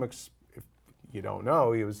the comics, if you don't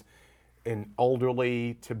know, he was an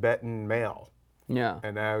elderly Tibetan male. Yeah.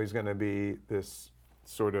 And now he's going to be this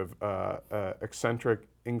sort of eccentric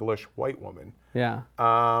English white woman. Yeah.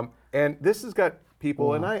 And this has got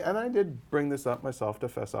people, and I did bring this up myself to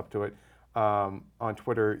fess up to it on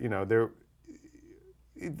Twitter.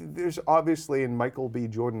 There's obviously, and Michael B.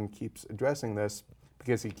 Jordan keeps addressing this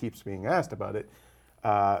because he keeps being asked about it.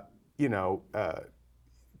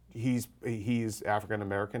 He's African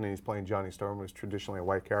American and he's playing Johnny Storm, who's traditionally a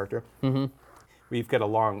white character. Mm-hmm. We've got a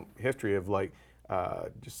long history of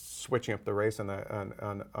just switching up the race on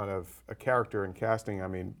a character and casting. I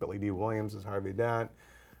mean, Billy D. Williams is Harvey Dent,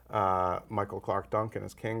 Michael Clark Duncan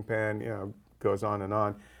is Kingpin. Goes on and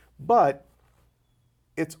on. But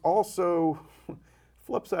it's also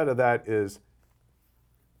flip side of that is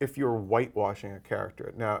if you're whitewashing a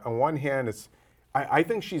character. Now, on one hand, I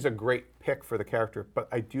think she's a great pick for the character, but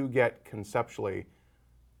I do get conceptually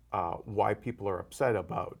why people are upset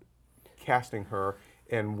about casting her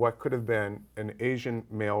in what could have been an Asian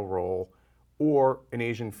male role or an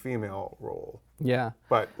Asian female role. Yeah.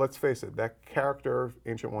 But let's face it, that character,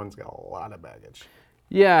 Ancient One's got a lot of baggage.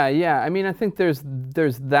 Yeah. I mean, I think there's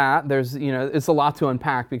that. There's, it's a lot to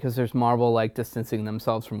unpack because there's Marvel distancing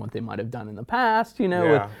themselves from what they might have done in the past,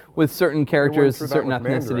 with certain characters, certain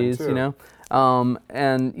ethnicities,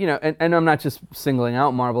 and I'm not just singling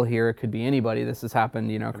out Marvel here. It could be anybody. This has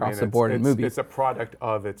happened, across the board in movies. It's a product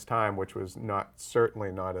of its time, which was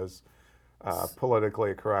certainly not as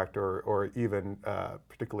politically correct or even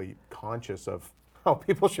particularly conscious of how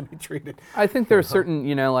people should be treated. I think there are certain,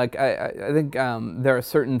 I think there are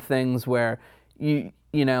certain things where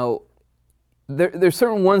there's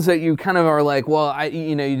certain ones that you kind of are like, well,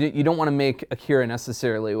 you don't want to make Akira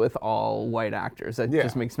necessarily with all white actors. That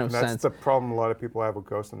just makes no sense. That's the problem a lot of people have with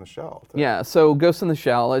Ghost in the Shell. Too. Yeah, so Ghost in the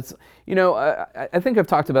Shell, it's, I think I've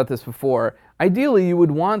talked about this before. Ideally, you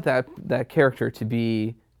would want that character to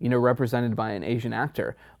be represented by an Asian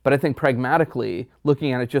actor. But I think pragmatically,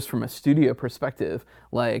 looking at it just from a studio perspective,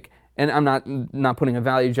 and I'm not putting a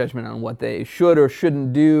value judgment on what they should or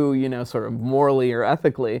shouldn't do, sort of morally or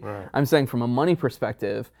ethically. Right. I'm saying from a money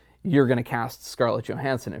perspective, you're going to cast Scarlett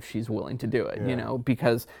Johansson if she's willing to do it,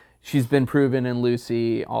 because she's been proven in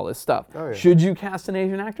Lucy, all this stuff. Oh, yeah. Should you cast an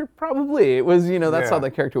Asian actor? Probably. It was, that's how Yeah.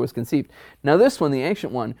 the character was conceived. Now this one, the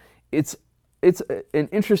Ancient One, it's an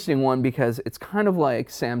interesting one because it's kind of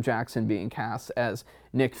like Sam Jackson being cast as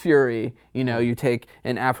Nick Fury. You take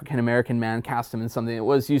an African American man, cast him in something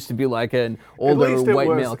that used to be like an older white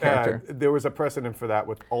male character. There was a precedent for that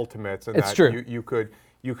with Ultimates, and It's that true. you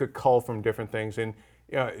could cull from different things, and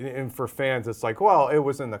for fans, it's like, well, it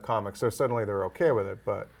was in the comics, so suddenly they're okay with it,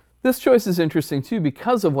 but. This choice is interesting too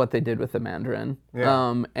because of what they did with the Mandarin,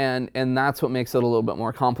 Yeah. and that's what makes it a little bit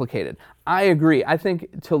more complicated. I agree. I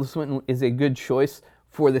think Tilda Swinton is a good choice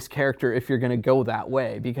for this character if you're going to go that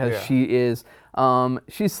way because Yeah. she is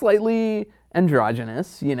she's slightly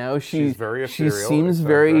androgynous. She's very She ethereal, seems etc.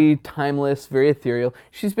 very timeless, very ethereal.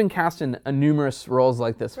 She's been cast in numerous roles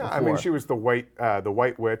like this before. I mean, she was the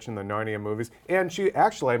White Witch in the Narnia movies, and she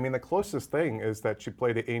actually, I mean, the closest thing is that she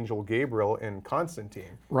played the angel Gabriel in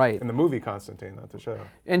Constantine, Right. in the movie Constantine, not the show.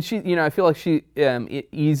 And she, I feel like she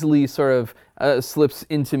easily sort of slips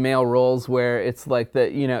into male roles where it's like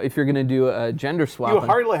that, if you're going to do a gender swap. You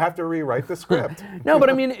hardly have to rewrite the script. No, but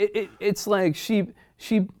I mean, it's like she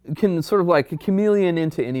can sort of like chameleon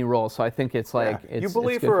into any role. So I think it's like You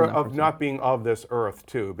believe her of not being of this earth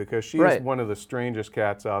too, because she is one of the strangest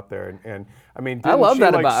cats out there. And I mean, I love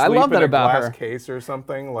that about in a about glass her. case or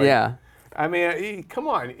something. Like, Yeah. I mean, come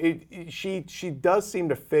on. She does seem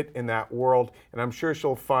to fit in that world, and I'm sure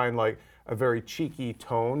she'll find like a very cheeky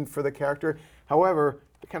tone for the character. However,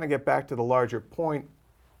 to kind of get back to the larger point,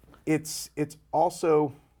 it's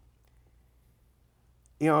also.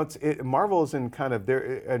 Marvel is in kind of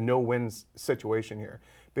a no-win situation here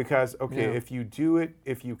because if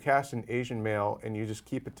you cast an Asian male and you just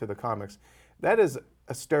keep it to the comics, that is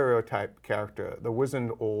a stereotype character, the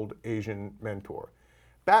wizened old Asian mentor.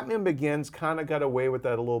 Batman Begins kind of got away with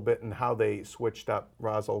that a little bit in how they switched up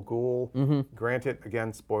Ra's al Ghul. Mm-hmm. Granted,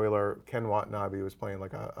 again, spoiler, Ken Watanabe was playing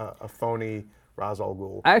like a phony Ra's al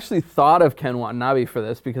Ghul. I actually thought of Ken Watanabe for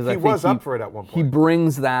this because I think was up for it at one point. He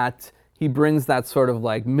brings that sort of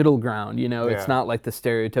like middle ground. It's not like the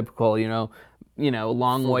stereotypical,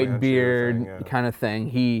 long Fu white Manchu beard thing, yeah. kind of thing.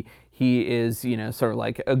 He is, sort of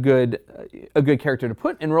like a good character to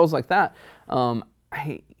put in roles like that.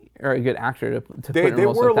 Or a good actor to put in They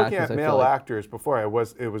roles were like that. looking at 'cause I feel male like- actors before. It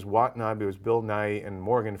was Watanabe, it was Bill Nighy, and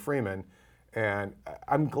Morgan Freeman. And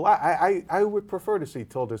I'm glad. I would prefer to see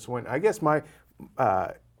Tilda Swinton. I guess my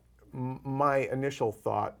initial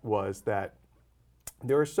thought was that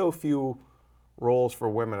there are so few roles for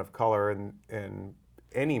women of color in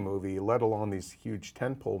any movie, let alone these huge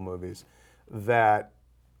tentpole movies, that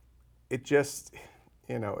it's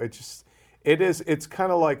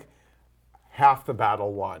kind of like half the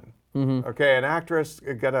battle won. Mm-hmm. Okay, an actress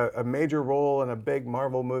got a major role in a big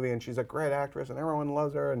Marvel movie, and she's a great actress, and everyone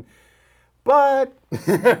loves her, but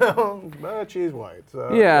she's white.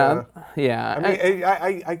 So, Yeah.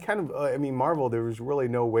 I mean, Marvel. There was really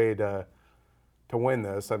no way to win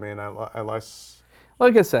this. I mean, unless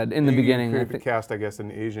Like I said in the beginning, you could cast, I guess,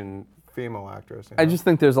 an Asian female actress. I just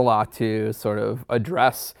think there's a lot to sort of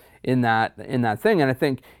address in that thing, and I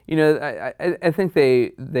think I think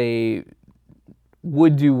they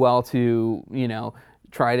would do well to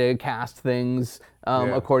try to cast things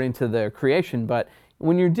according to their creation, but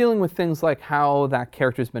when you're dealing with things like how that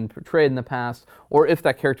character's been portrayed in the past, or if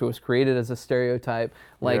that character was created as a stereotype,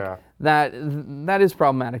 that is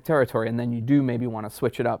problematic territory, and then you do maybe want to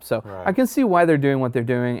switch it up. So I can see why they're doing what they're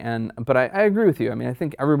doing, but I agree with you. I mean, I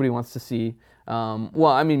think everybody wants to see. Well,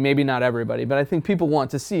 I mean, maybe not everybody, but I think people want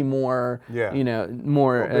to see more.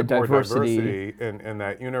 More diversity in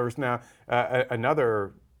that universe. Now,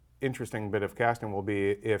 another interesting bit of casting will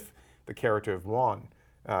be if the character of Juan.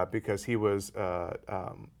 Because he was,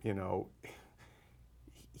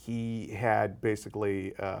 he had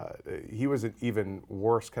basically, he was an even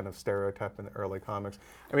worse kind of stereotype in the early comics.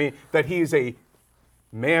 I mean, that he's a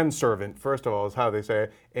manservant, first of all, is how they say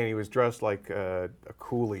it, and he was dressed like a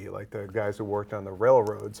coolie, like the guys who worked on the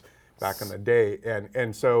railroads back in the day.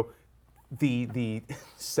 And so the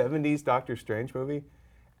 70s Doctor Strange movie,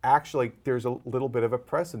 actually, there's a little bit of a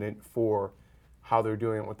precedent for how they're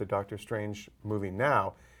doing it with the Doctor Strange movie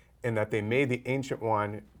now, in that they made the Ancient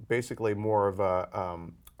One basically more of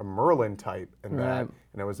a Merlin type in that,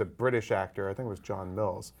 and it was a British actor, I think it was John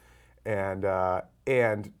Mills, and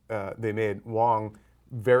they made Wong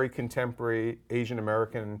very contemporary Asian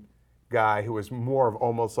American guy who was more of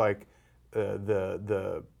almost like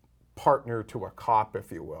the partner to a cop,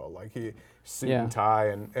 if you will, like he suit and tie,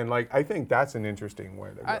 and like I think that's an interesting way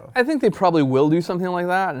to go. I think they probably will do something like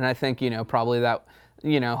that, and I think probably that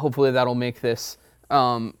hopefully that'll make this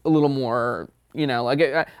a little more like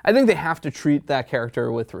I think they have to treat that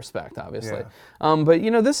character with respect, obviously. Yeah. But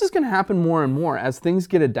this is going to happen more and more as things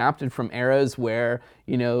get adapted from eras where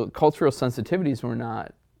cultural sensitivities were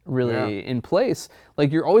not really in place.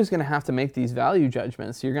 Like you're always going to have to make these value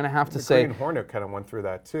judgments. You're going to have to say. Green Hornet kind of went through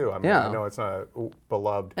that too. I mean, I know it's not a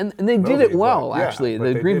beloved, and they did it well, actually. But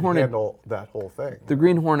the they Green did Hornet handle that whole thing. The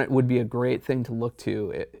Green Hornet would be a great thing to look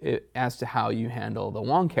to as to how you handle the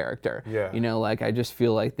Wong character. Yeah. Like I just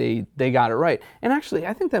feel like they got it right. And actually,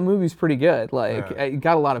 I think that movie's pretty good. Like it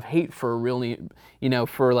got a lot of hate for really,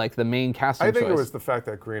 for like the main casting I think choice. it was the fact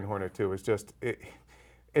that Green Hornet 2 was just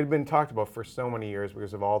it had been talked about for so many years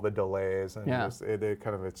because of all the delays and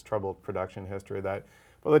its troubled production history that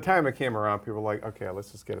by the time it came around, people were like, okay,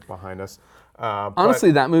 let's just get it behind us.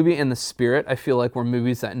 Honestly, that movie and The Spirit, I feel like were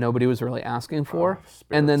movies that nobody was really asking for,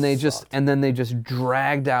 and then they just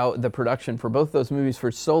dragged out the production for both those movies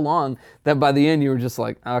for so long that by the end you were just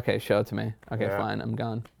like, okay, show it to me. Okay, fine, I'm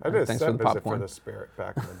gone. I did a Thanks set for the visit popcorn. for The Spirit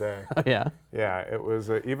back in the day. Oh, yeah. Yeah, it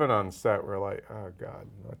was even on set. We're like, oh God,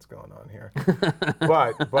 what's going on here?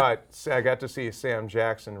 but I got to see Sam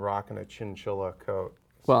Jackson rocking a chinchilla coat.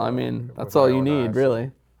 Well, I mean, that's all you need,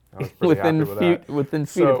 really. I was pretty happy with that. Within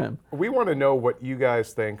feet of him. We want to know what you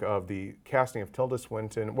guys think of the casting of Tilda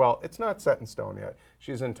Swinton. Well, it's not set in stone yet.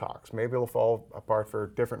 She's in talks. Maybe it'll fall apart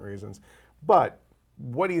for different reasons. But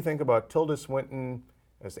what do you think about Tilda Swinton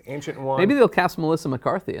as the Ancient One? Maybe they'll cast Melissa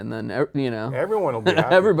McCarthy, and then everyone will be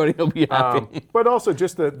happy. Everybody will be happy. But also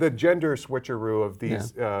just the gender switcheroo of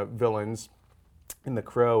these villains in The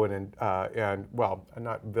Crow and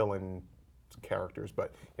not villain characters,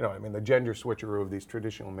 but the gender switcheroo of these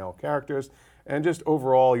traditional male characters, and just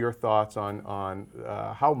overall your thoughts on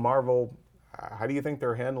how Marvel, how do you think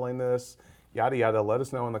they're handling this? Yada yada. Let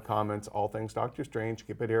us know in the comments. All things Doctor Strange.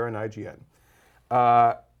 Keep it here on IGN.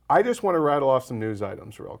 I just want to rattle off some news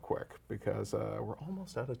items real quick because we're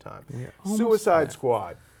almost out of time. Suicide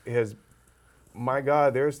Squad is, my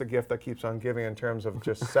God, there's the gift that keeps on giving in terms of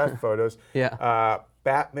just set photos.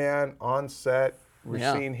 Batman on set.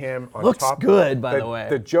 We're seeing him on Looks top. Good, by the way.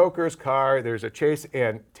 The Joker's car. There's a chase,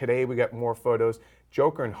 and today we got more photos.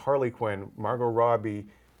 Joker and Harley Quinn, Margot Robbie,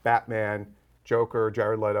 Batman, Joker,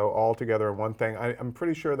 Jared Leto, all together in one thing. I'm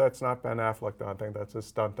pretty sure that's not Ben Affleck, though. I think that's a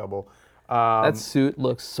stunt double. That suit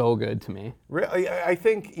looks so good to me. Really, I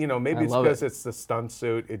think maybe it's because it's the stunt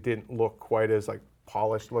suit. It didn't look quite as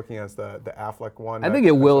polished looking as the Affleck one. I think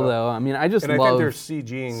it will though. I mean, I think they're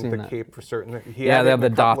CGing the cape for certain. They have the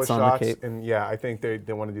dots on the cape. And I think they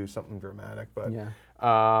want to do something dramatic.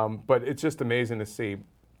 But it's just amazing to see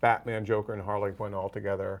Batman, Joker, and Harley Quinn all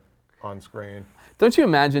together on screen. Don't you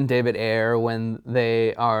imagine David Ayer when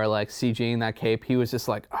they are CGing that cape? He was just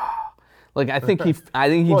like, oh. I think he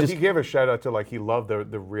he gave a shout out to he loved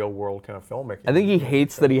the real world kind of filmmaking. I think he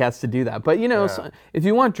hates that he has to do that. But so if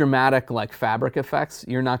you want dramatic fabric effects,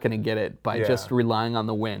 you're not going to get it by just relying on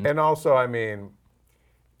the wind. And also, I mean,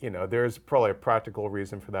 there's probably a practical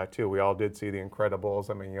reason for that too. We all did see The Incredibles.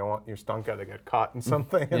 I mean, you don't want your stunt guy to get caught in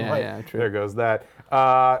something. And true. There goes that.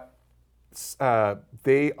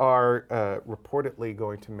 They are reportedly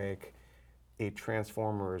going to make a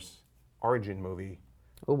Transformers origin movie.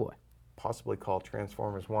 Oh boy. Possibly called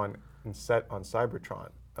Transformers 1 and set on Cybertron.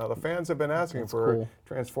 Now, the fans have been asking for a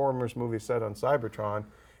Transformers movie set on Cybertron,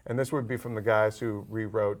 and this would be from the guys who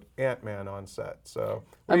rewrote Ant-Man on set. So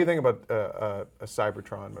what do you think about a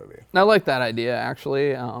Cybertron movie? I like that idea,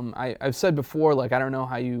 actually. I've said before, I don't know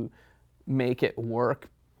how you make it work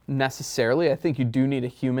necessarily. I think you do need a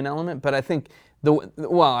human element, but I think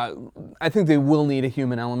I think they will need a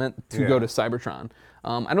human element to go to Cybertron.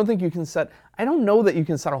 I don't think you can I don't know that you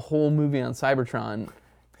can set a whole movie on Cybertron.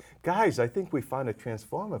 Guys, I think we found a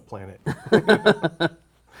Transformer planet.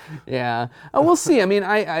 Yeah. We'll see. I mean,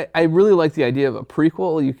 I really like the idea of a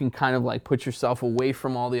prequel. You can kind of put yourself away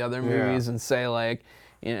from all the other movies and say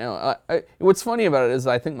what's funny about it is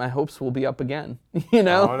I think my hopes will be up again.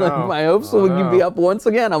 My hopes will be up once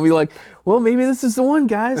again. I'll be like, well, maybe this is the one,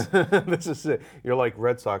 guys. This is it. You're like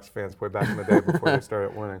Red Sox fans way back in the day before they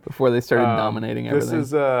started winning. Before they started dominating everything. This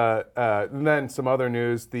is and then some other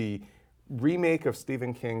news. The remake of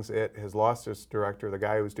Stephen King's It has lost its director, the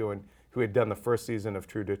guy who had done the first season of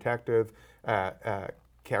True Detective,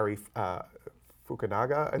 Cary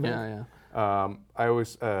Fukunaga, I think. Yeah. I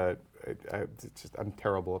always. I'm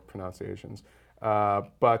terrible at pronunciations.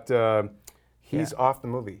 But he's off the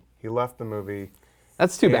movie. He left the movie.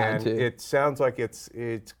 That's too bad, too. It sounds like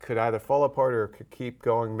it could either fall apart or it could keep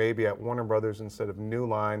going, maybe at Warner Brothers instead of New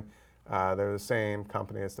Line. They're the same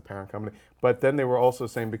company as the parent company. But then they were also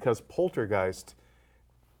saying because Poltergeist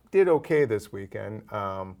did okay this weekend,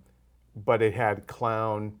 but it had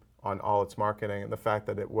clown on all its marketing, and the fact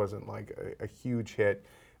that it wasn't like a huge hit,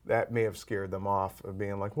 that may have scared them off of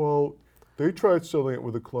being like, well, they tried selling it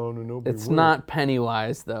with a clown and nobody It's went. not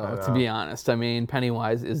Pennywise, though, to know. be honest. I mean,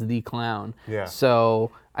 Pennywise is the clown. Yeah. So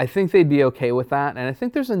I think they'd be okay with that, and I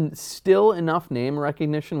think there's still enough name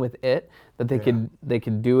recognition with it that they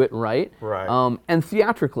could do it right. Right. And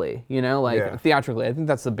theatrically, Yeah. theatrically, I think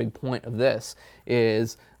that's the big point of this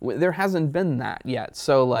is there hasn't been that yet.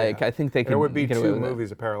 So I think they could. And it would be get away two with it.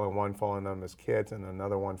 movies, apparently, one following them as kids and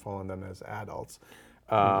another one following them as adults.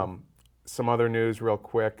 Some other news real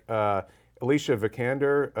quick. Alicia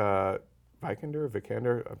Vikander,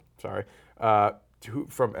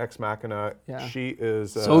 from Ex Machina. Yeah. She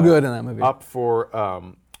is So good in that movie. up for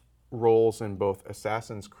roles in both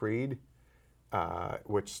Assassin's Creed,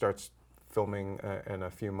 which starts filming in a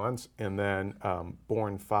few months, and then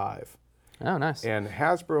Bourne 5. Oh, nice. And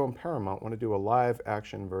Hasbro and Paramount want to do a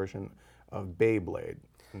live-action version of Beyblade.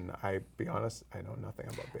 And I be honest, I know nothing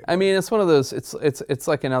about Beyblade. I mean, it's one of those. It's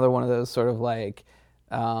like another one of those sort of like.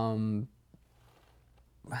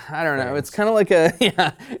 I don't know. It's kind of like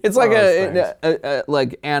it's like a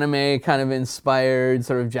like anime kind of inspired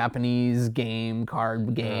sort of Japanese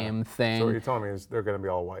card game thing. So what you're telling me is they're going to be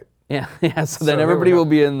all white. Yeah. So then everybody will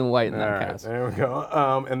be in the white in that cast. There we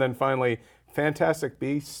go. And then finally, Fantastic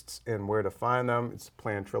Beasts and Where to Find Them. It's a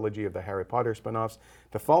planned trilogy of the Harry Potter spin-offs.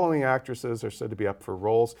 The following actresses are said to be up for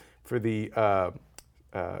roles. For the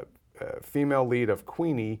female lead of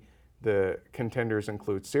Queenie, the contenders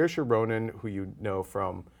include Saoirse Ronan, who you know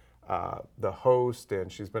from The Host,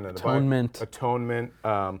 and she's been in Atonement.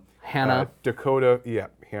 Hannah.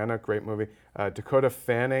 Hannah, great movie. Dakota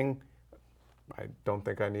Fanning. I don't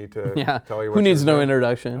think I need to tell you what who needs she's no in.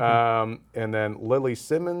 introduction. And then Lily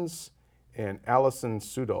Simmons and Alison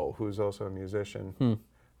Sudol, who's also a musician,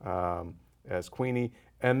 as Queenie.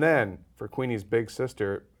 And then for Queenie's big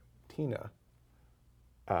sister, Tina,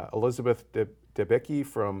 Elizabeth Debicki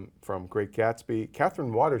from Great Gatsby,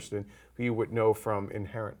 Catherine Waterston, who you would know from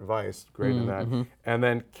Inherent Vice, great in that, and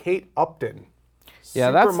then Kate Upton.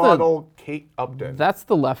 Yeah, supermodel Kate Upton. That's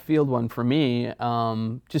the left field one for me,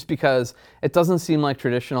 just because it doesn't seem like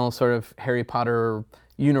traditional sort of Harry Potter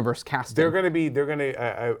universe casting.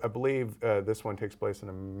 I believe this one takes place in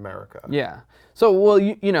America. Yeah. So,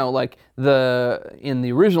 well, like in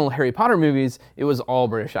the original Harry Potter movies, it was all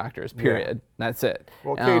British actors, period. Yeah. That's it.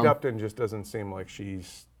 Well, Kate Upton just doesn't seem like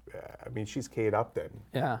she's Kate Upton.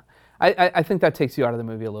 Yeah. I think that takes you out of the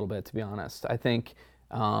movie a little bit, to be honest. I think,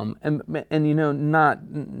 no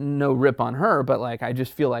rip on her, but like, I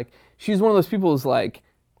just feel like she's one of those people who's like,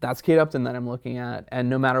 that's Kate Upton that I'm looking at, and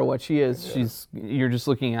no matter what she is, you're just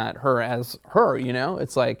looking at her as her,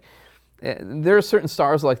 It's like, there are certain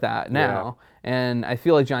stars like that now, and I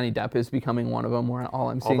feel like Johnny Depp is becoming one of them, where all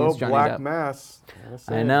I'm seeing is Johnny Black Depp. Mass.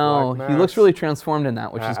 I know. He looks really transformed in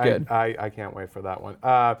that, which is good. I can't wait for that one.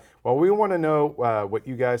 Well, we want to know what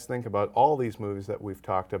you guys think about all these movies that we've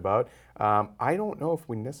talked about. I don't know if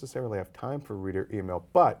we necessarily have time for reader email,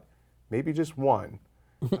 but maybe just one.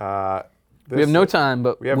 We have no time,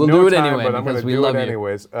 but we'll no do it time, anyway but I'm because gonna we do love it you.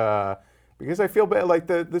 anyways. Because I feel bad, like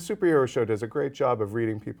the superhero show does a great job of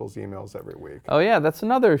reading people's emails every week. Oh yeah, that's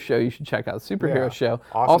another show you should check out, Superhero Show.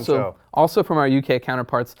 Awesome show. Also from our UK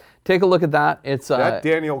counterparts. Take a look at that. It's that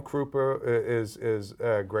Daniel Krupa is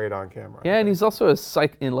great on camera. Yeah, and he's also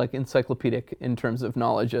encyclopedic in terms of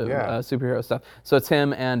knowledge of superhero stuff. So it's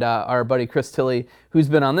him and our buddy Chris Tilley, who's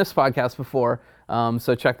been on this podcast before.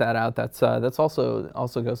 So check that out. That's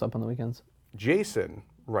also goes up on the weekends. Jason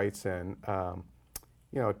writes in,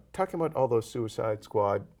 talking about all those Suicide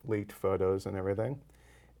Squad leaked photos and everything.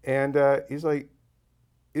 And he's like,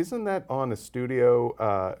 isn't that on the studio,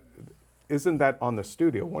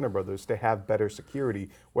 Warner Brothers, to have better security?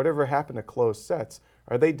 Whatever happened to closed sets?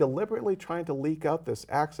 Are they deliberately trying to leak out this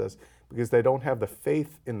access because they don't have the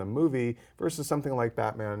faith in the movie versus something like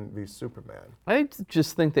Batman v Superman? I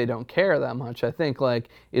just think they don't care that much. I think like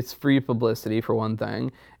it's free publicity for one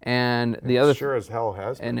thing, and the other sure as hell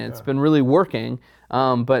has been, and it's been really working.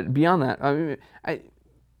 But beyond that,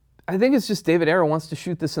 I think it's just David Ayer wants to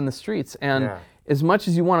shoot this in the streets, and as much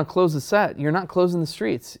as you want to close the set, you're not closing the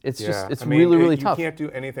streets. It's really tough. You can't do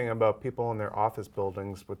anything about people in their office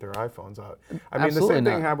buildings with their iPhones out. Absolutely the same not.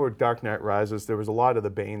 thing happened with Dark Knight Rises. There was a lot of the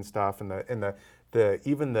Bane stuff and the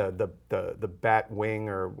Bat Wing,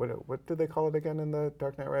 or what did they call it again in the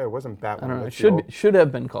Dark Knight Rises? It wasn't Bat Wing. I don't know. It should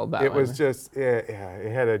have been called Bat Wing. It was just it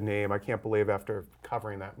had a name. I can't believe after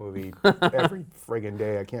covering that movie every friggin'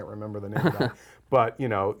 day, I can't remember the name of that. But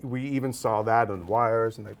we even saw that in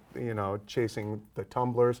Wires and chasing the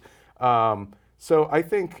tumblers. So I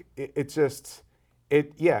think it's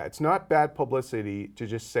it's not bad publicity to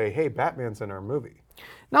just say, hey, Batman's in our movie.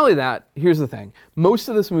 Not only that, here's the thing. Most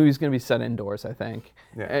of this movie is going to be set indoors, I think.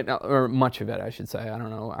 Yeah. Or much of it, I should say. I don't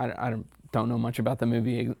know. I don't know much about the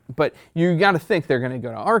movie. But you got to think they're going to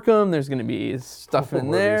go to Arkham. There's going to be stuff in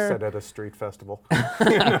there. Set at a street festival.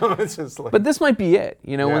 It's just like... But this might be it.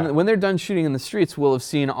 When they're done shooting in the streets, we'll have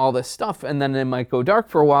seen all this stuff, and then it might go dark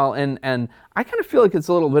for a while. And I kind of feel like it's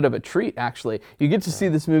a little bit of a treat, actually. You get to see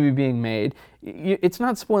this movie being made. It's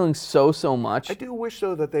not spoiling so much. I do wish,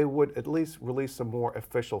 though, that they would at least release some more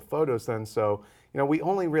official photos then. So, we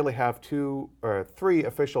only really have 2 or 3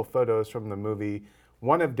 official photos from the movie.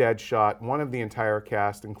 One of Deadshot, one of the entire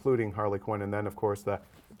cast, including Harley Quinn, and then, of course, the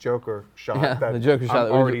Joker shot. Yeah, that the Joker shot.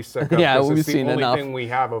 I'm already sick of. Yeah, we've seen the only enough. thing we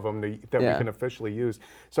have of them that we can officially use.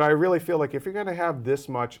 So I really feel like if you're going to have this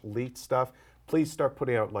much leaked stuff, please start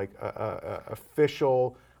putting out like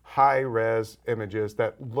official high-res images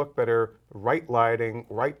that look better, right lighting,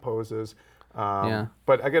 right poses.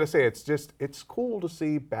 But I got to say, it's cool to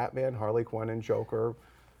see Batman, Harley Quinn, and Joker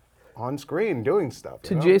on screen doing stuff.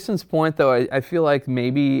 To Jason's point, though, I feel like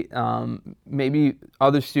maybe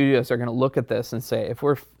other studios are going to look at this and say,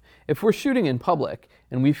 if we're shooting in public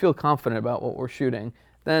and we feel confident about what we're shooting,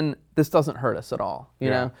 then this doesn't hurt us at all.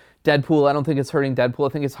 You know, Deadpool, I don't think it's hurting Deadpool.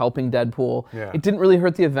 I think it's helping Deadpool. Yeah. It didn't really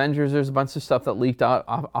hurt the Avengers. There's a bunch of stuff that leaked out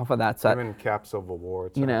off of that set. Even Cap Civil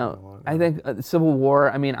War. I think Civil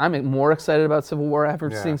War. I mean, I'm more excited about Civil War after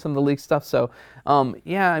seeing some of the leaked stuff. So,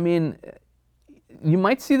 I mean, you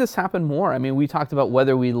might see this happen more. I mean, we talked about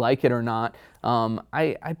whether we like it or not.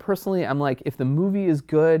 I personally, I'm like, if the movie is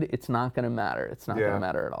good, it's not going to matter. It's not going to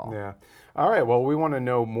matter at all. Yeah. All right. Well, we want to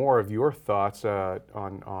know more of your thoughts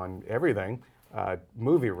on everything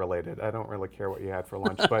movie related. I don't really care what you had for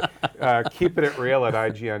lunch, but keeping it real at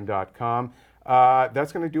IGN.com.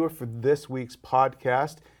 That's going to do it for this week's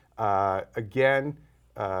podcast. Again,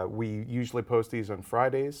 we usually post these on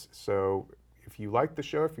Fridays, so if you like the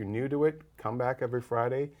show, if you're new to it, come back every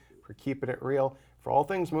Friday for Keeping It Real. For all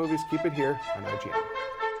things movies, keep it here on IGN.